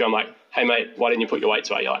come up to you, I'm like, hey mate, why didn't you put your weights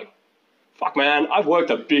away? You're like, fuck man, I've worked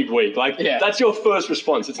a big week. Like, that's your first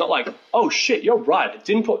response. It's not like, oh shit, you're right.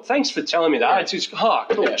 Thanks for telling me that. It's just,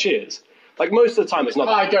 cool, cheers. Like, most of the time it's not.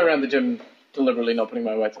 I go around the gym deliberately not putting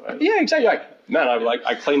my weights away. Yeah, exactly. Like, man,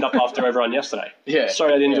 I cleaned up after everyone yesterday. Yeah.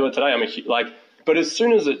 Sorry I didn't do it today. But as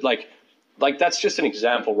soon as it like that's just an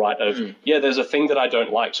example, right? Of there's a thing that I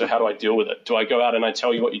don't like. So how do I deal with it? Do I go out and I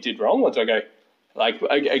tell you what you did wrong, or do I go like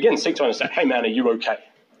again seek to understand? Hey man, are you okay?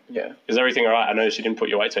 Yeah. Is everything all right? I noticed you didn't put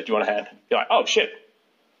your weights away. Do you want a hand? You're like, oh shit.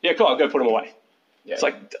 Yeah, cool. I'll go put them away. Yeah. It's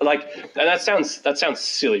like, and that sounds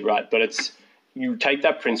silly, right? But it's, you take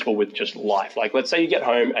that principle with just life. Like, let's say you get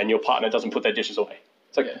home and your partner doesn't put their dishes away.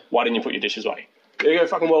 It's like, why didn't you put your dishes away? You go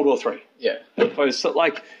fucking World War III. Yeah. So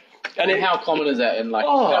like, and how common is that? And like,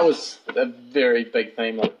 that was a very big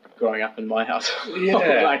theme like growing up in my house.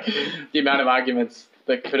 Yeah. Like the amount of arguments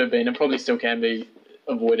that could have been and probably still can be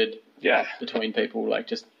avoided. Yeah. Between people, like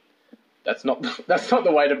just that's not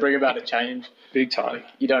the way to bring about a change. Big time. Like,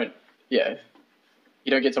 you don't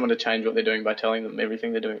get someone to change what they're doing by telling them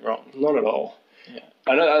everything they're doing wrong. Not at all. Yeah.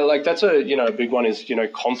 I know, like that's a big one is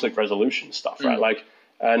conflict resolution stuff, right? Like,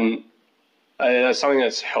 and that's something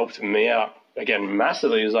that's helped me out again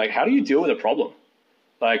massively. Is like, how do you deal with a problem?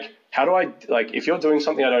 Like, how do I if you're doing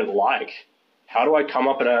something I don't like, how do I come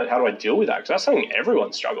up and how do I deal with that? Because that's something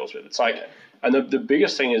everyone struggles with. It's like, and the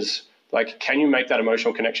biggest thing is like, can you make that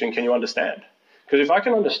emotional connection? Can you understand? Because if I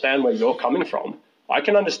can understand where you're coming from, I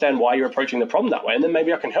can understand why you're approaching the problem that way, and then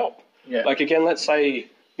maybe I can help. Yeah. Like, again, let's say,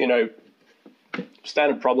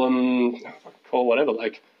 standard problem, or whatever,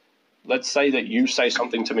 like, let's say that you say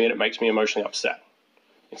something to me and it makes me emotionally upset.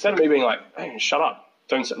 Instead of me being like, hey, shut up,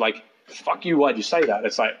 don't say, like, fuck you, why'd you say that?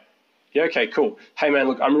 It's like, yeah, okay, cool. Hey, man,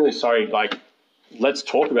 look, I'm really sorry, like, let's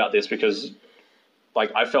talk about this because,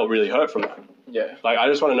 like, I felt really hurt from that. Yeah. Like, I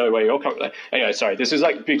just want to know where you're coming from. Anyway, sorry, this is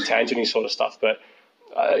like big tangent-y sort of stuff, but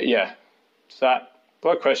yeah. So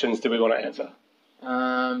what questions do we want to answer?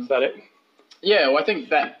 Is that it? Yeah, well, I think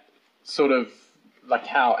that sort of, like,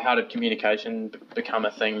 how did communication become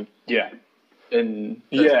a thing? Yeah. In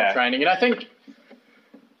personal training. And I think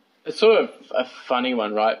it's sort of a funny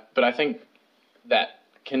one, right? But I think that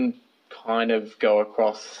can kind of go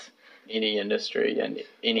across any industry and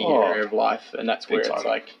any area of life, and that's where it's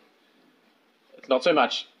like, it's not so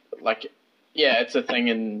much like, it's a thing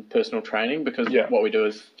in personal training because what we do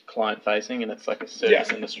is client facing and it's like a service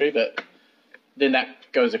industry, but then that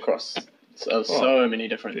goes across so many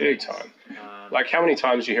different things. Big time. Like, how many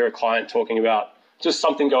times you hear a client talking about just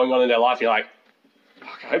something going on in their life, you're like,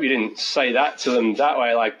 I hope you didn't say that to them that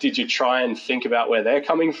way. Like, did you try and think about where they're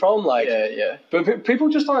coming from? Like, But people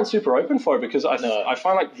just aren't super open for it because I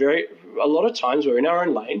find like a lot of times we're in our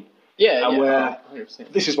own lane. And we're,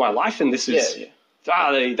 100%. This is my life and this is,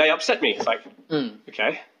 they upset me. It's like,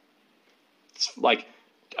 okay. It's like,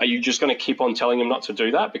 are you just going to keep on telling them not to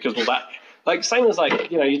do that? Because that, like, same as like,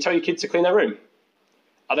 you tell your kids to clean their room.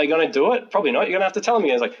 Are they going to do it? Probably not. You're going to have to tell them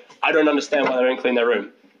again. It's like, I don't understand why they don't clean their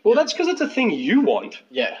room. Well, that's because it's a thing you want.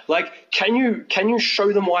 Yeah. Like, can you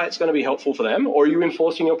show them why it's going to be helpful for them, or are you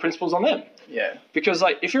enforcing your principles on them? Yeah. Because,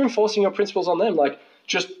 like, if you're enforcing your principles on them, like,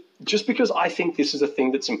 just because I think this is a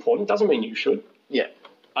thing that's important doesn't mean you should. Yeah.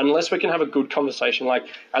 Unless we can have a good conversation, like,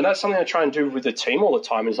 and that's something I try and do with the team all the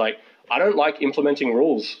time is, like, I don't like implementing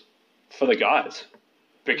rules for the guys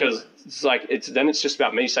because it's like, it's just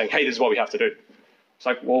about me saying, hey, this is what we have to do. It's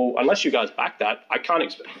like, well, unless you guys back that,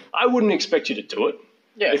 I wouldn't expect you to do it.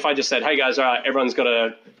 Yeah. If I just said, hey guys, all right, everyone's got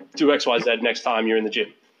to do X, Y, Z next time you're in the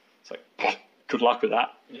gym. It's like, good luck with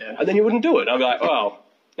that. Yeah. And then you wouldn't do it. I'd be like, well,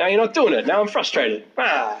 Now you're not doing it. Now I'm frustrated.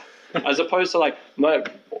 As opposed to like, no,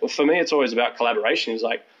 for me, it's always about collaboration. It's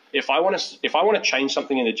like, if I want to change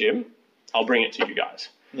something in the gym, I'll bring it to you guys.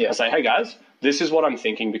 Yeah. I say, hey guys, this is what I'm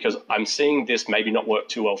thinking because I'm seeing this maybe not work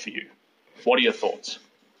too well for you. What are your thoughts?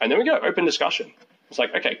 And then we go open discussion. It's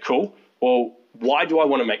like, okay, cool. Well, why do I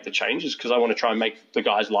want to make the changes? Because I want to try and make the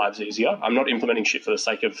guys' lives easier. I'm not implementing shit for the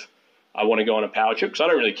sake of I want to go on a power trip because I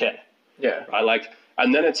don't really care. Yeah. Right? Like,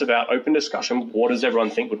 and then it's about open discussion. What does everyone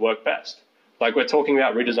think would work best? Like we're talking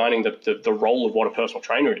about redesigning the role of what a personal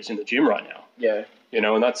trainer is in the gym right now. Yeah. You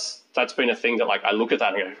know, and that's been a thing that like I look at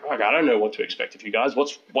that and go, okay, I don't know what to expect of you guys.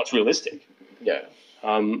 What's realistic? Yeah.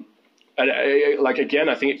 And like again,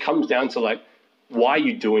 I think it comes down to like, why are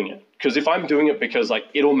you doing it? Because if I'm doing it because like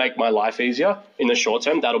it'll make my life easier in the short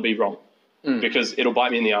term, that'll be wrong. Because it'll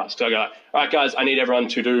bite me in the ass. So I go, all right, guys, I need everyone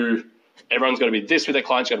to do. Everyone's got to be this with their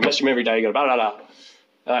clients. Got to message them every day. You got to blah blah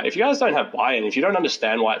blah. If you guys don't have buy-in, if you don't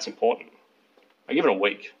understand why it's important, I give it a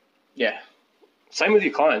week. Yeah. Same with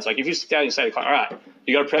your clients. Like if you sit down and you say to the client, all right,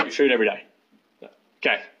 you got to prep your food every day.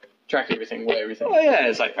 Okay. Track everything, weigh everything. Oh yeah,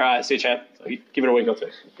 it's like, all right, see you, champ. So you give it a week or two.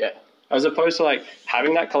 Yeah. As opposed to like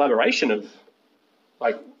having that collaboration of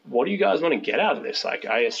like, what do you guys want to get out of this? Like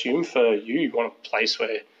I assume for you want a place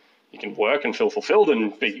where you can work and feel fulfilled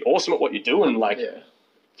and be awesome at what you do. And like,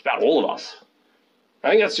 it's about all of us. I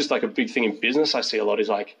think that's just like a big thing in business. I see a lot is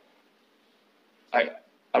like, I'm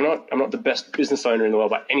not the best business owner in the world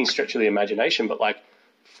by any stretch of the imagination, but like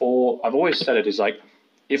I've always said it is like,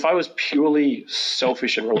 if I was purely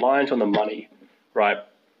selfish and reliant on the money, right,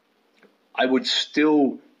 I would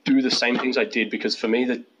still do the same things I did because for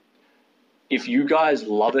me, if you guys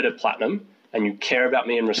love it at Platinum and you care about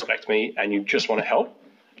me and respect me and you just want to help,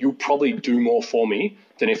 you'll probably do more for me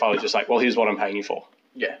than if I was just like, well, here's what I'm paying you for.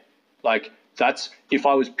 Yeah. Like that's if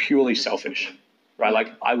I was purely selfish, right?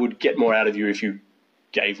 Like I would get more out of you if you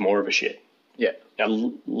gave more of a shit. Yeah.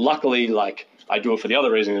 Now, luckily, like I do it for the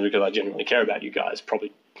other reason because I genuinely care about you guys,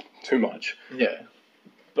 probably too much. Yeah.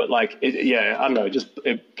 But like, I don't know,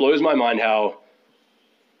 it blows my mind how,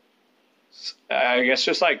 I guess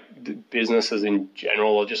just like businesses in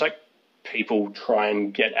general or just like people try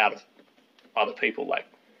and get out of other people like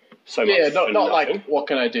so much. Yeah, not like what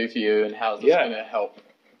can I do for you and how's this going to help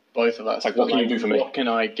both of us. Like what can you do for me? What can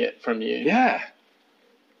I get from you? Yeah.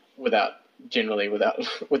 With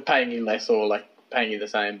paying you less or like paying you the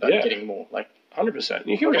same but getting more. Like 100%. I'm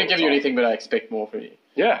going to give you anything but I expect more from you.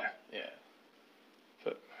 Yeah. Yeah.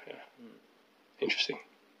 But yeah. Interesting.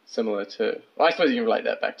 Similar to, well, I suppose you can relate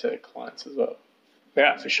that back to clients as well.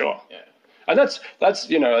 Yeah, for sure. Yeah. And that's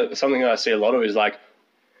you know, something that I see a lot of is like,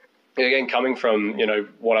 again, coming from, you know,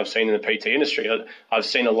 what I've seen in the PT industry, I've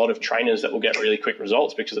seen a lot of trainers that will get really quick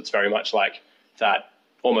results because it's very much like that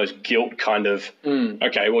almost guilt kind of,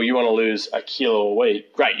 okay, well, you want to lose a kilo a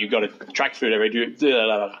week. Great, you've got to track food every day.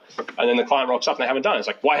 And then the client rocks up and they haven't done it. It's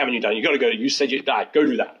like, why haven't you done it? You said you'd go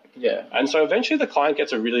do that. Yeah. And so eventually the client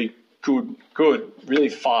gets a really good, really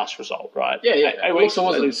fast result, right? Yeah. 8 weeks,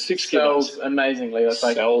 also they lose 6 kilos. kilos. Sells amazingly. That's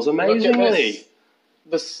like, sells amazingly.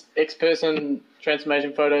 This X-person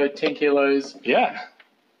transformation photo, 10 kilos. Yeah.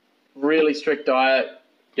 Really strict diet.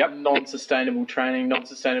 Yep. Non-sustainable training,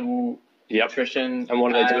 non-sustainable nutrition. And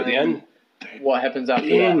what do they do at the end? What happens after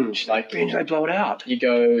binge. that? Binge, they blow it out. You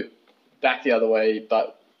go back the other way,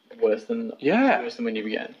 but worse than when you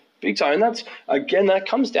began. Big time. And that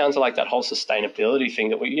comes down to like that whole sustainability thing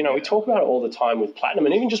that we talk about it all the time with Platinum,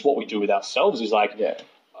 and even just what we do with ourselves is like,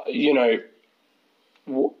 you know,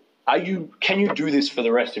 can you do this for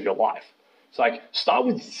the rest of your life? It's like, start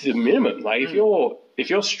with the minimum. Like if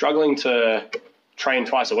you're struggling to train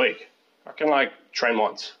twice a week, I can like train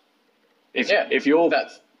once. If you're,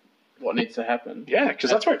 that's what needs to happen. Yeah,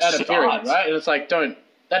 because that's where it starts. Period, right? And it's like, that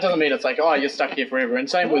doesn't mean it's like, oh, you're stuck here forever. And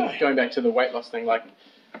same with going back to the weight loss thing, like,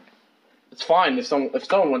 it's fine if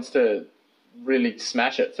someone wants to really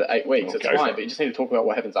smash it for 8 weeks, it's fine, but you just need to talk about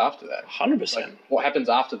what happens after that. 100%. Like, what happens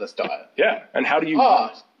after this diet? Yeah, and how do you...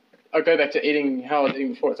 I go back to eating how I was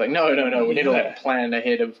eating before. It's like, no, we need to like plan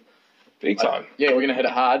ahead of... Big time. Yeah, we're going to hit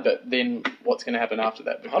it hard, but then what's going to happen after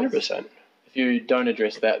that? 100%. If you don't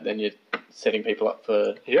address that, then you're setting people up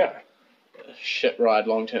for a shit ride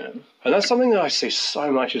long term. And that's something that I see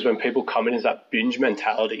so much is when people come in as that binge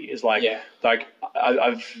mentality is like, like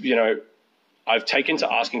I've taken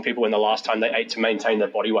to asking people when the last time they ate to maintain their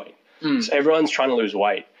body weight. So everyone's trying to lose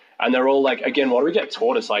weight. And they're all like, again, what do we get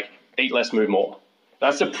taught? It's like, eat less, move more.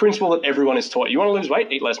 That's the principle that everyone is taught. You want to lose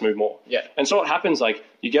weight? Eat less, move more. Yeah. And so what happens, like,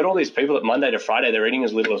 you get all these people that Monday to Friday, they're eating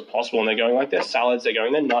as little as possible, and they're going like their salads, they're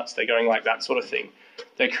going their nuts, they're going like that sort of thing.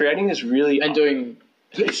 They're creating this really... And doing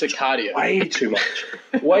It's the cardio. Way too much.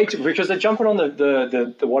 Way too, because they're jumping on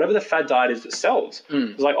the whatever the fad diet is that sells.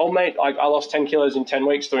 It's like, oh mate, I lost 10 kilos in 10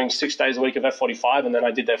 weeks doing 6 days a week of F45, and then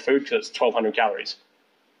I did their food because it's 1,200 calories.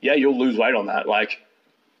 Yeah, you'll lose weight on that. Like,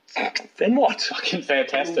 then what? Fucking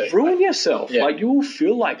fantastic. Ruin yourself. Yeah. Like, you will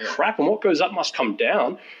feel like crap, and what goes up must come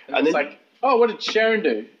down. And And it's then, like, oh, what did Sharon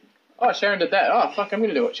do? Oh, Sharon did that. Oh, fuck, I'm going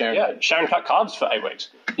to do what Sharon yeah, did. Sharon cut carbs for 8 weeks.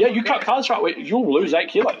 Yeah, you cut carbs for 8 weeks, you'll lose 8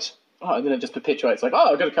 kilos. Oh, and then it just perpetuates. Like,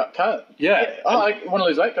 oh, I've got to cut carbs. Yeah. Oh, I want to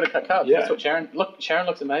lose weight, got to cut carbs. Yeah. That's what Sharon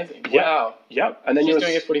looks amazing. Yeah. Wow. Yep. And then She's you're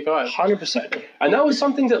doing F45. 100%. And that was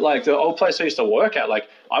something that, like, the old place I used to work at, like,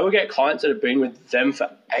 I would get clients that had been with them for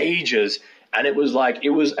ages, and it was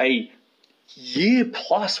a year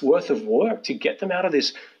plus worth of work to get them out of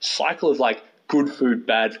this cycle of, like, good food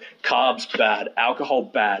bad, carbs bad, alcohol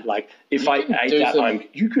bad. Like, if I ate that,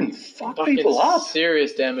 you can fuck people up.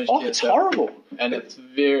 Serious damage. Oh, to it's yourself. horrible. And it's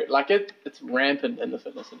very it's rampant in the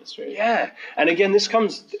fitness industry. Yeah. And again,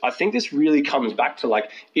 I think this really comes back to, like,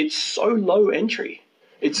 it's so low entry.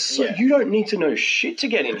 It's so, you don't need to know shit to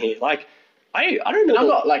get in here. Like, I don't know.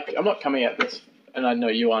 And I'm not coming at this, and I know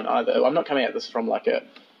you aren't either. I'm not coming at this from like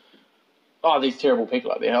these terrible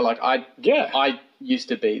people out there. Like, I used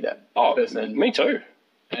to be that person. Me too.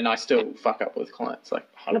 And I still fuck up with clients, like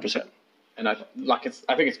 100%. And I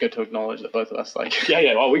think it's good to acknowledge that both of us, like,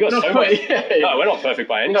 well, we got so much. No, we're not perfect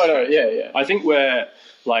by any stretch. I think we're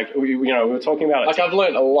like we were talking about it. Like, I've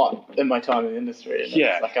learned a lot in my time in the industry. And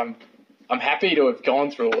yeah, like I'm happy to have gone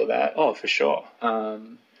through all of that. Oh, for sure.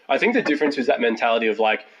 I think the difference is that mentality of,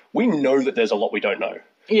 like, we know that there's a lot we don't know.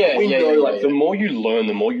 We know the more you learn,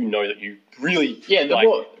 the more you know that you really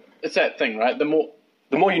more. It's that thing, right? The more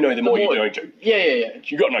you know, the more you don't do. Yeah.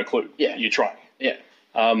 You got no clue. Yeah. You try. Yeah.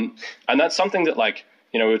 And that's something that, like,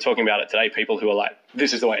 we were talking about it today. People who are like,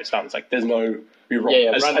 "This is the way it's done." It's like, there's no you're wrong.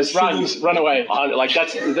 Run away. Like,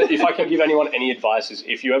 that's if I can give anyone any advice, is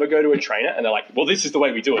if you ever go to a trainer and they're like, "Well, this is the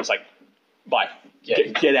way we do it," it's like, bye,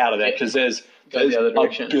 get out of there, because there's the other a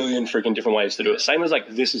direction. billion freaking different ways to do it. Same as, like,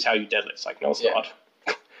 this is how you deadlift. It's like, no, it's not.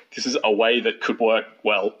 This is a way that could work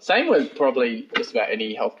well. Same with probably just about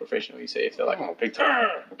any health professional you see. If they're like, big time.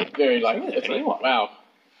 Very like, it's like, wow.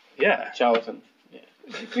 Yeah. Charlatan. Yeah.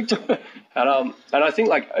 And I think,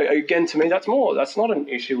 like, again, to me, that's not an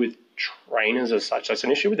issue with trainers as such. That's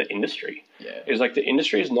an issue with the industry. Yeah. It's like the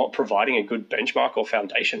industry is not providing a good benchmark or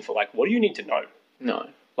foundation for, like, what do you need to know? No.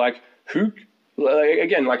 Like,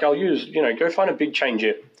 again, like, I'll use, go find a big chain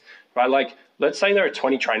gym, right? Like, let's say there are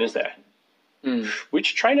 20 trainers there.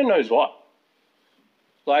 Which trainer knows what?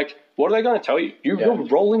 Like, what are they going to tell you? You're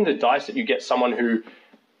rolling the dice that you get someone who,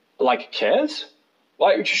 like, cares.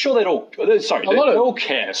 Like, sure, they all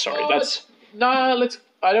care. Sorry, that's I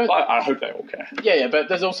hope they all care. Yeah, but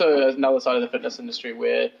there's also another side of the fitness industry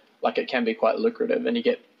where, like, it can be quite lucrative, and you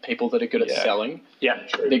get people that are good at selling. Yeah,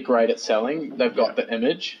 true. They're great at selling. They've got the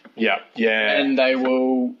image. Yeah. And they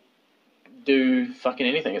will do fucking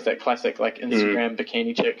anything. It's that classic, like, Instagram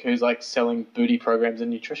bikini chick who's, like, selling booty programs and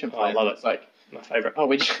nutrition plans. I love it. It's like, my favorite. Oh,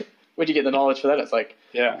 where'd you get the knowledge for that? It's like,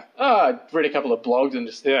 I read a couple of blogs and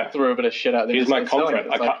just threw a bit of shit out there. Here's my comp rep.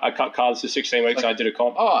 I cut carbs for 16 weeks. Like, I did a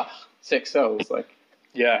comp. Oh, sex sells. Like,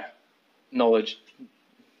 knowledge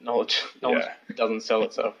doesn't sell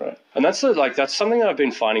itself, right? And that's something that I've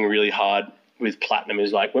been finding really hard with Platinum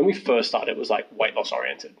is, like, when we first started, it was, like, weight loss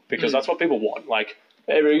oriented, because that's what people want. Like,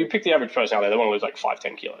 you pick the average person out there, they want to lose, like,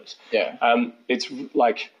 5-10 kilos. Yeah.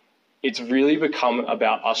 It's really become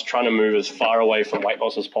about us trying to move as far away from weight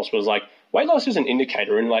loss as possible. It's like, weight loss is an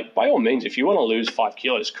indicator, and, like, by all means, if you want to lose 5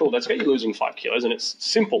 kilos, cool, let's get you losing 5 kilos, and it's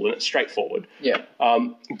simple and it's straightforward. Yeah.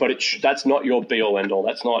 But that's not your be all end all.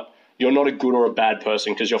 You're not a good or a bad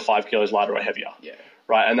person because you're 5 kilos lighter or heavier. Yeah.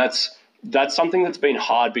 Right. And that's something that's been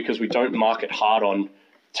hard because we don't market hard on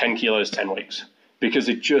 10 kilos, 10 weeks. Because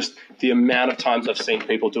the amount of times I've seen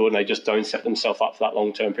people do it and they just don't set themselves up for that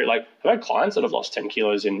long-term period. Like, I've had clients that have lost 10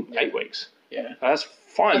 kilos in 8 weeks. Yeah. That's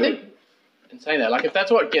fine. I think, in saying that, like, if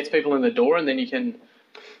that's what gets people in the door and then you can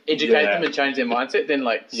educate them and change their mindset, then,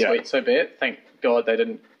 like, sweet, so be it. Thank God they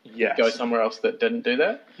didn't go somewhere else that didn't do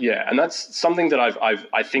that. Yeah, and that's something that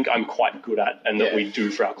I think I'm quite good at and that we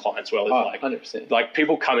do for our clients well. Is 100%. Like,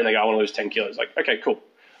 people come in, they go, I want to lose 10 kilos. Like, okay, cool.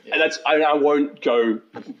 Yeah. And I won't go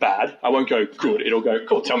bad. I won't go good. It'll go,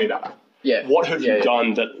 cool, tell me about it. Yeah. What have you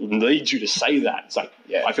done that leads you to say that? It's like,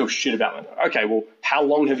 I feel shit about it. Okay, well, how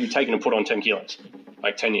long have you taken to put on 10 kilos?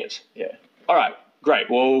 Like 10 years. Yeah. All right, great.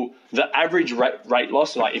 Well, the average rate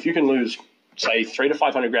loss, like, if you can lose, say, 300 to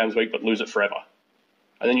 500 grams a week but lose it forever,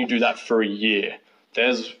 and then you do that for a year,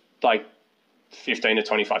 there's, like, 15 to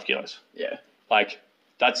 25 kilos. Yeah. Like,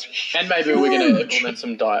 That's And maybe we're going to implement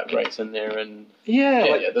some diet breaks in there, and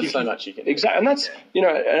there's so much you can do. Exactly, and that's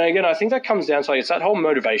and again, I think that comes down to it's that whole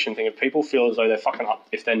motivation thing. If people feel as though they're fucking up,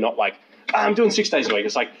 if they're not like, I'm doing 6 days a week,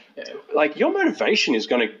 it's like your motivation is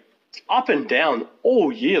going to up and down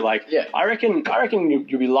all year. Like, I reckon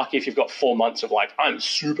you'll be lucky if you've got 4 months of like, I'm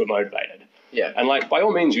super motivated. Yeah. And like, by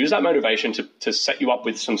all means, use that motivation to set you up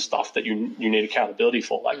with some stuff that you need accountability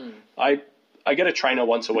for. Like, I get a trainer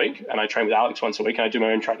once a week, and I train with Alex once a week, and I do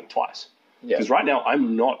my own training twice. Because right now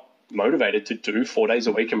I'm not motivated to do 4 days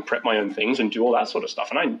a week and prep my own things and do all that sort of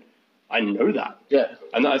stuff. And I know that. Yeah.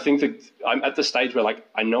 And I think that I'm at the stage where like,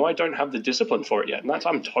 I know I don't have the discipline for it yet. And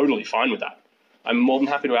I'm totally fine with that. I'm more than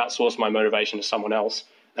happy to outsource my motivation to someone else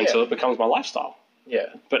until it becomes my lifestyle. Yeah.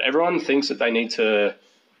 But everyone thinks that they need to,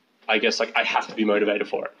 I guess, like, I have to be motivated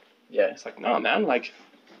for it. Yeah. It's like, no, man, like,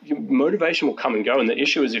 your motivation will come and go. And the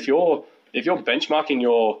issue is if you're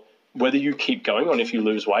benchmarking whether you keep going on if you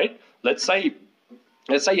lose weight, let's say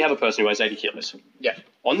you have a person who weighs 80 kilos. Yeah.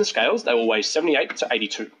 On the scales, they will weigh 78 to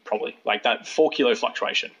 82, probably, like that 4 kilo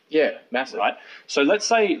fluctuation. Yeah, massive. Right? So let's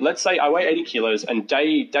say I weigh 80 kilos and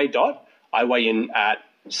day dot, I weigh in at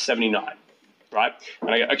 79, right? And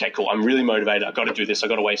I go, okay, cool, I'm really motivated. I've got to do this. I've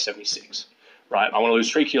got to weigh 76, right? I want to lose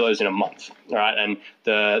 3 kilos in a month, right? And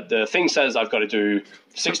the thing says I've got to do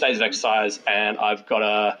 6 days of exercise and I've got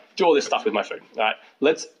to do all this stuff with my food, right?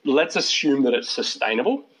 Let's assume that it's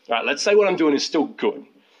sustainable, right? Let's say what I'm doing is still good.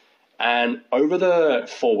 And over the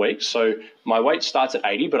 4 weeks, so my weight starts at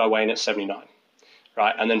 80, but I weigh in at 79.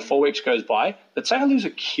 Right, and then 4 weeks goes by. Let's say I lose a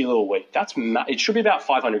kilo a week. It should be about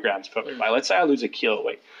 500 grams per week. Like, let's say I lose a kilo a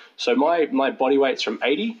week. So my body weight's from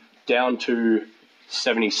 80 down to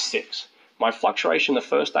 76. My fluctuation the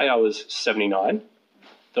first day I was 79.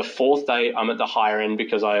 The fourth day I'm at the higher end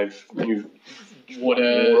because I've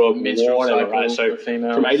water menstrual cycle, right? So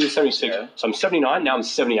from 80 to 76. Yeah. So I'm 79. Now I'm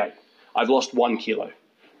 78. I've lost 1 kilo.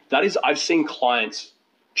 That is, I've seen clients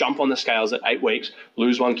jump on the scales at 8 weeks,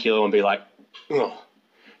 lose 1 kilo, and be like, oh.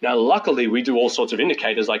 Now, luckily, we do all sorts of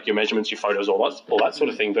indicators like your measurements, your photos, all that sort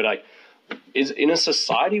of thing. But like, is in a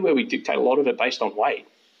society where we dictate a lot of it based on weight,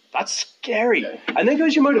 that's scary. Yeah. And there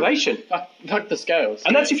goes your motivation. Like the scales.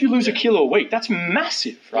 And that's if you lose a kilo a week. That's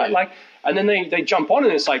massive, right? Yeah. Like, and then they jump on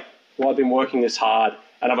and it's like, well, I've been working this hard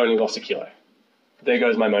and I've only lost a kilo. There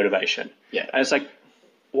goes my motivation. Yeah. And it's like,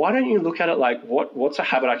 why don't you look at it like, what's a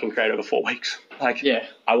habit I can create over 4 weeks? Like,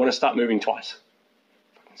 I want to start moving twice.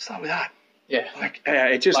 Start with that. Yeah. Like,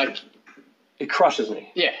 it just, it crushes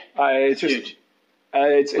me. Yeah. It's just, huge.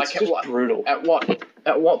 It's like just brutal. At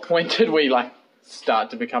what point did we start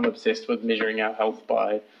to become obsessed with measuring our health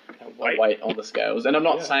by weight on the scales? And I'm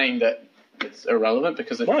not saying that it's irrelevant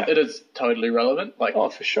because it is totally relevant. Like, oh,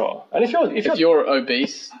 for sure. And if you're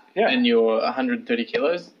obese and you're 130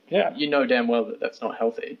 kilos, you know damn well that that's not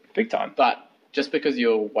healthy. Big time. But just because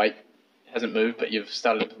your weight hasn't moved, but you've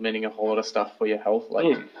started implementing a whole lot of stuff for your health,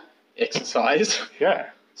 like exercise,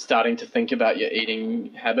 starting to think about your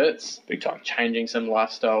eating habits, big time, changing some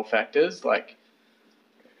lifestyle factors, like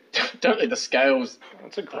don't let the scales.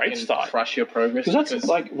 That's a great start. Crush your progress. Because that's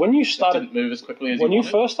like when you started move as quickly as when you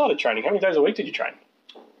first started training. How many days a week did you train?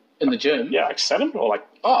 In the gym? Yeah, like 7 or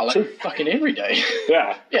like 2? Fucking every day.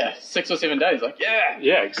 Yeah, 6 or 7 days. Like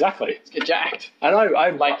yeah, exactly. Let's get jacked. And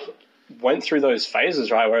I went through those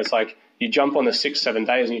phases, right, where it's like you jump on the 6-7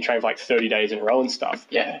 days and you train for like 30 days in a row and stuff.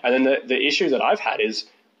 Yeah. And then the issue that I've had is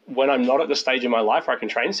when I'm not at the stage in my life where I can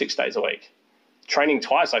train 6 days a week, training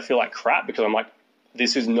twice, I feel like crap because I'm like,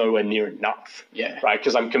 this is nowhere near enough. Yeah. Right?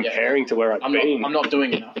 Because I'm comparing to where I've been. I'm not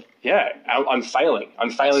doing enough. Yeah. I'm failing. I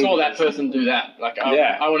saw that person do that. Like,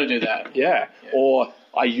 I want to do that. Yeah. Or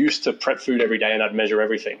I used to prep food every day and I'd measure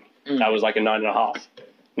everything. That was like a 9.5.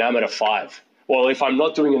 Now I'm at a 5. Well, if I'm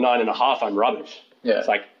not doing a 9.5, I'm rubbish. Yeah. It's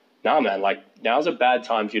like, nah, man, like now's a bad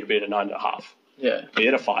time for you to be at a 9.5. Yeah. Be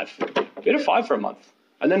at a 5. Be at a 5 for a month.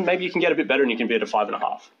 And then maybe you can get a bit better and you can be at a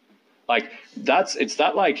 5.5. Like it's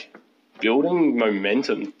that like building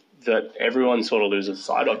momentum that everyone sort of loses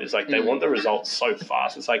sight of. Is like they want the results so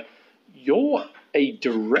fast. It's like you're a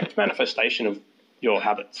direct manifestation of your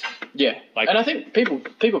habits. Yeah. Like, and I think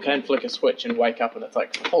people can flick a switch and wake up and it's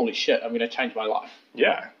like, holy shit, I'm going to change my life.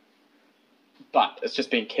 Yeah. But it's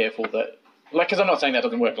just being careful that, like, because I'm not saying that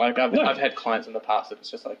doesn't work. Like, I've had clients in the past that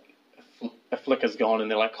it's just like a flicker's gone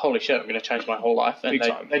and they're like, holy shit, I'm going to change my whole life. And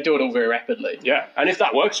they do it all very rapidly. Yeah. And if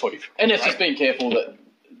that works for you. And it's just being careful that,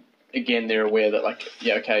 again, they're aware that, like,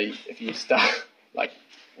 yeah, okay, if you start, like,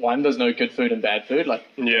 one, there's no good food and bad food. Like,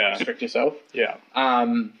 restrict yourself. Yeah.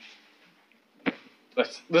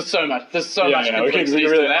 There's so much. We can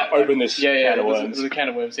really open this can of worms. There's a can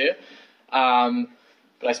of worms here.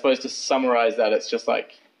 But I suppose to summarize that, it's just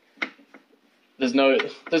like there's no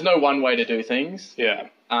one way to do things. Yeah.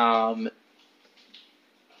 Where am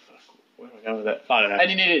I going with that? I don't know.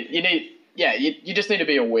 And you just need to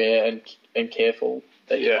be aware and careful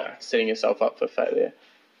that you're not setting yourself up for failure.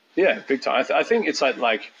 Yeah, big time. I think it's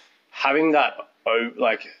like having that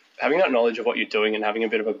knowledge of what you're doing and having a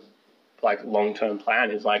bit of a long-term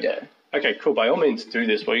plan is okay, cool. By all means, do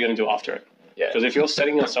this. What are you going to do after it? Yeah. Because if you're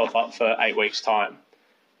setting yourself up for 8 weeks' time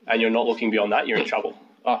and you're not looking beyond that, you're in trouble.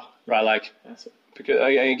 Oh, right. That's it. Because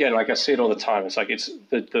again, I see it all the time. It's it's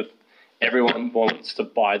everyone wants to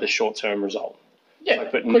buy the short-term result. Yeah,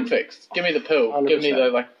 quick fix. Give me the pill. 100%. Give me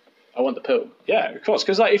I want the pill. Yeah, of course.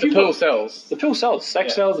 Because if the pill sells. The pill sells.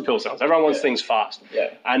 Sex sells, the pill sells. Everyone wants things fast.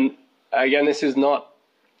 Yeah. And again, this is not,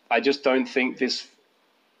 I just don't think this,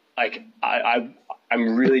 I'm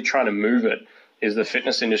really trying to move it, is the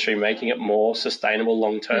fitness industry making it more sustainable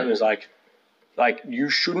long-term is you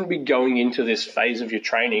shouldn't be going into this phase of your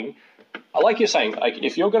training. Like you're saying,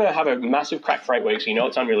 if you're going to have a massive crack for 8 weeks, you know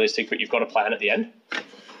it's unrealistic, but you've got a plan at the end,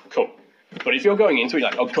 cool. But if you're going into it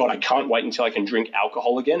oh God, I can't wait until I can drink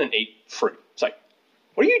alcohol again and eat fruit. It's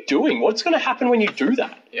what are you doing? What's going to happen when you do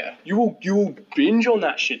that? Yeah. You will binge on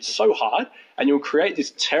that shit so hard, and you'll create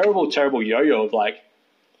this terrible, terrible yo-yo of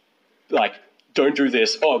don't do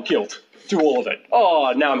this. Oh, guilt. Do all of it.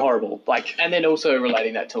 Oh, now I'm horrible. And then also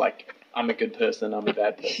relating that to I'm a good person, I'm a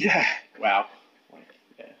bad person. Yeah. Wow.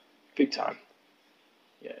 Big time.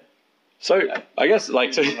 Yeah. So I guess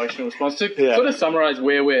emotional response. To sort of summarize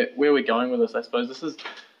where we're going with this, I suppose this is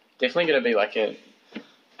definitely going to be a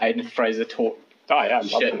Aidan Fraser talk. Oh yeah,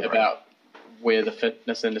 shit about where the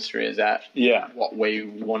fitness industry is at. Yeah. What we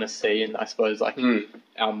want to see, and I suppose our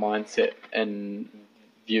mindset and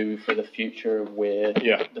view for the future of where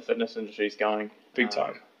the fitness industry is going. Big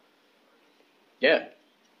time. Yeah.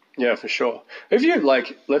 Yeah, for sure. If you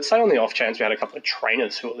let's say on the off chance we had a couple of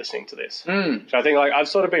trainers who are listening to this. So I think I've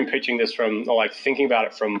sort of been pitching this from, or thinking about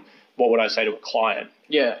it from, what would I say to a client?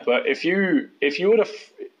 Yeah. But if you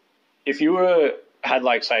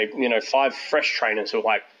had say 5 fresh trainers who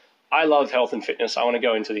are I love health and fitness, I want to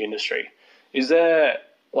go into the industry. Is there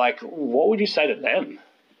what would you say to them?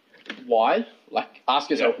 Why? Ask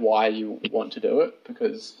yourself why you want to do it,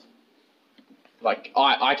 because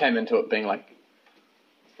I came into it being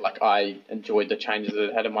I enjoyed the changes that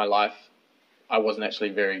it had in my life. I wasn't actually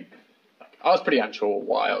I was pretty unsure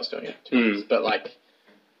why I was doing it. But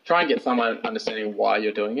try and get someone understanding why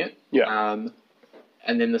you're doing it. Yeah.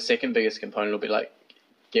 And then the second biggest component will be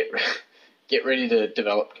get ready to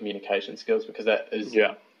develop communication skills, because that is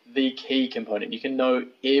the key component. You can know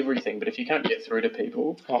everything, but if you can't get through to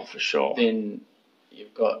people, for sure, then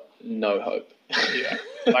you've got no hope. Yeah.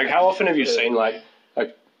 How often have you seen it's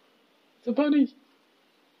a bunny?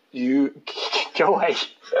 You go away.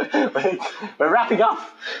 We're wrapping up.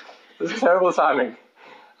 This is terrible timing.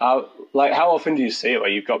 How often do you see it where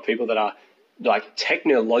you've got people that are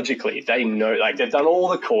technologically, they know, they've done all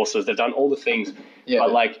the courses, they've done all the things,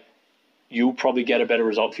 but you'll probably get a better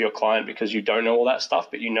result for your client because you don't know all that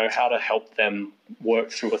stuff, but you know how to help them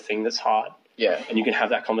work through a thing that's hard. Yeah. And you can have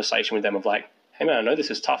that conversation with them of hey man, I know this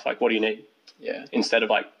is tough. What do you need? Yeah. Instead of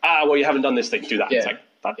well, you haven't done this thing, do that. Yeah.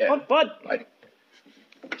 It's what?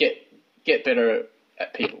 Get better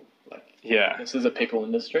at people. Yeah. This is a people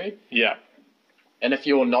industry. Yeah. And if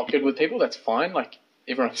you're not good with people, that's fine.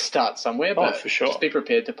 Everyone starts somewhere, but for sure. Just be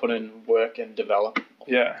prepared to put in work and develop.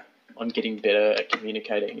 Yeah. On getting better at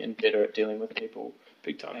communicating and better at dealing with people.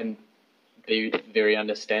 Big time. And be very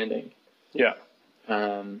understanding. Yeah.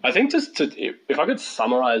 I think if I could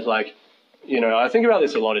summarize, I think about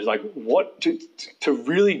this a lot, is what to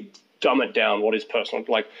really dumb it down, what is personal,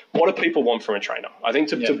 what do people want from a trainer? I think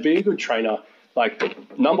to be a good trainer,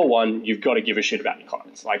 number one, you've got to give a shit about your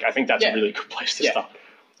clients. I think that's a really good place to start.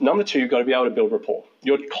 Number two, you've got to be able to build rapport.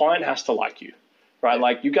 Your client has to like you,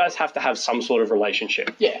 right? You guys have to have some sort of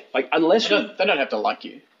relationship. Yeah. Unless they don't have to like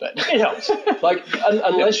you, but it helps.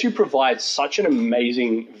 Unless you provide such an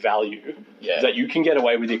amazing value that you can get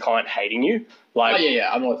away with your client hating you.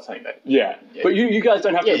 I'm not saying that. Yeah. But you guys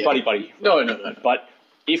don't have to be buddy. No. But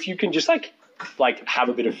if you can just have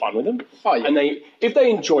a bit of fun with them, and if they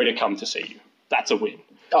enjoy to come to see you, that's a win.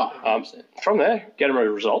 From there, get them a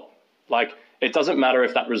result. It doesn't matter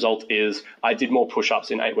if that result is I did more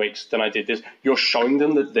push-ups in 8 weeks than I did this. You're showing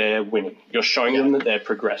them that they're winning. You're showing them that they're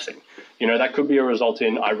progressing. That could be a result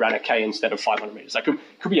in I ran a K instead of 500 meters. That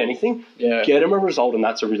could be anything. Yeah. Get them a result, and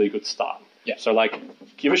that's a really good start. Yeah. So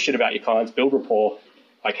give a shit about your clients, build rapport,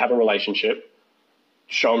 have a relationship,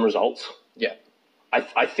 show them results. Yeah.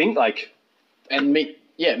 I think and meet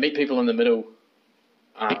people in the middle,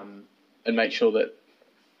 and make sure that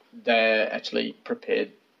they're actually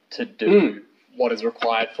prepared to do what is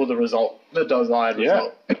required for the result, the desired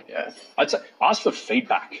result. Yeah. I'd say ask for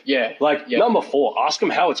feedback. Yeah. Number 4, ask them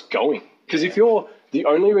how it's going. Because if you're the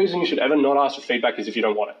only reason you should ever not ask for feedback is if you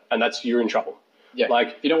don't want it, and you're in trouble. Yeah.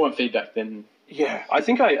 If you don't want feedback, then I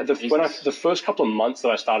think the first couple of months that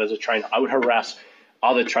I started as a trainer, I would harass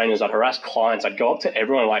other trainers, I'd harass clients, I'd go up to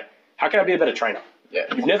everyone like, how can I be a better trainer? Yeah.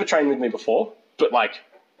 You've never trained with me before, but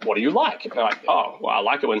what do you like? And they're like, oh, well, I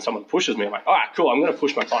like it when someone pushes me. I'm like, all right, cool, I'm going to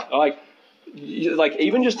push my client.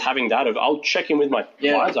 Even just having that I'll check in with my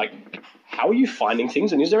clients, how are you finding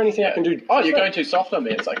things, and is there anything I can do? Oh, you're going too soft on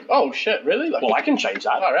me. It's like, oh shit, really? Well, I can change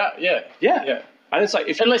that. All right, yeah. And it's like,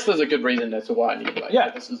 unless there's a good reason as to why, and you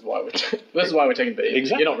can this is why we're taking the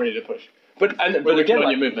exactly. You're not ready to push. But again,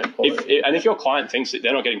 your movement. If your client thinks that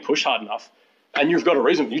they're not getting pushed hard enough, and you've got a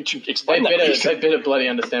reason, you should explain they better bloody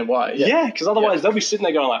understand why. Yeah, because otherwise they'll be sitting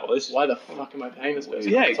there going like, well, this is... Why the fuck am I paying this person?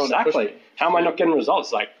 Yeah, exactly. How am I not getting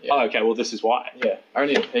results? Oh, okay, well, this is why. Yeah, I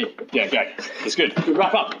need to pee. Yeah, okay. That's good. Good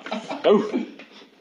wrap up. Go.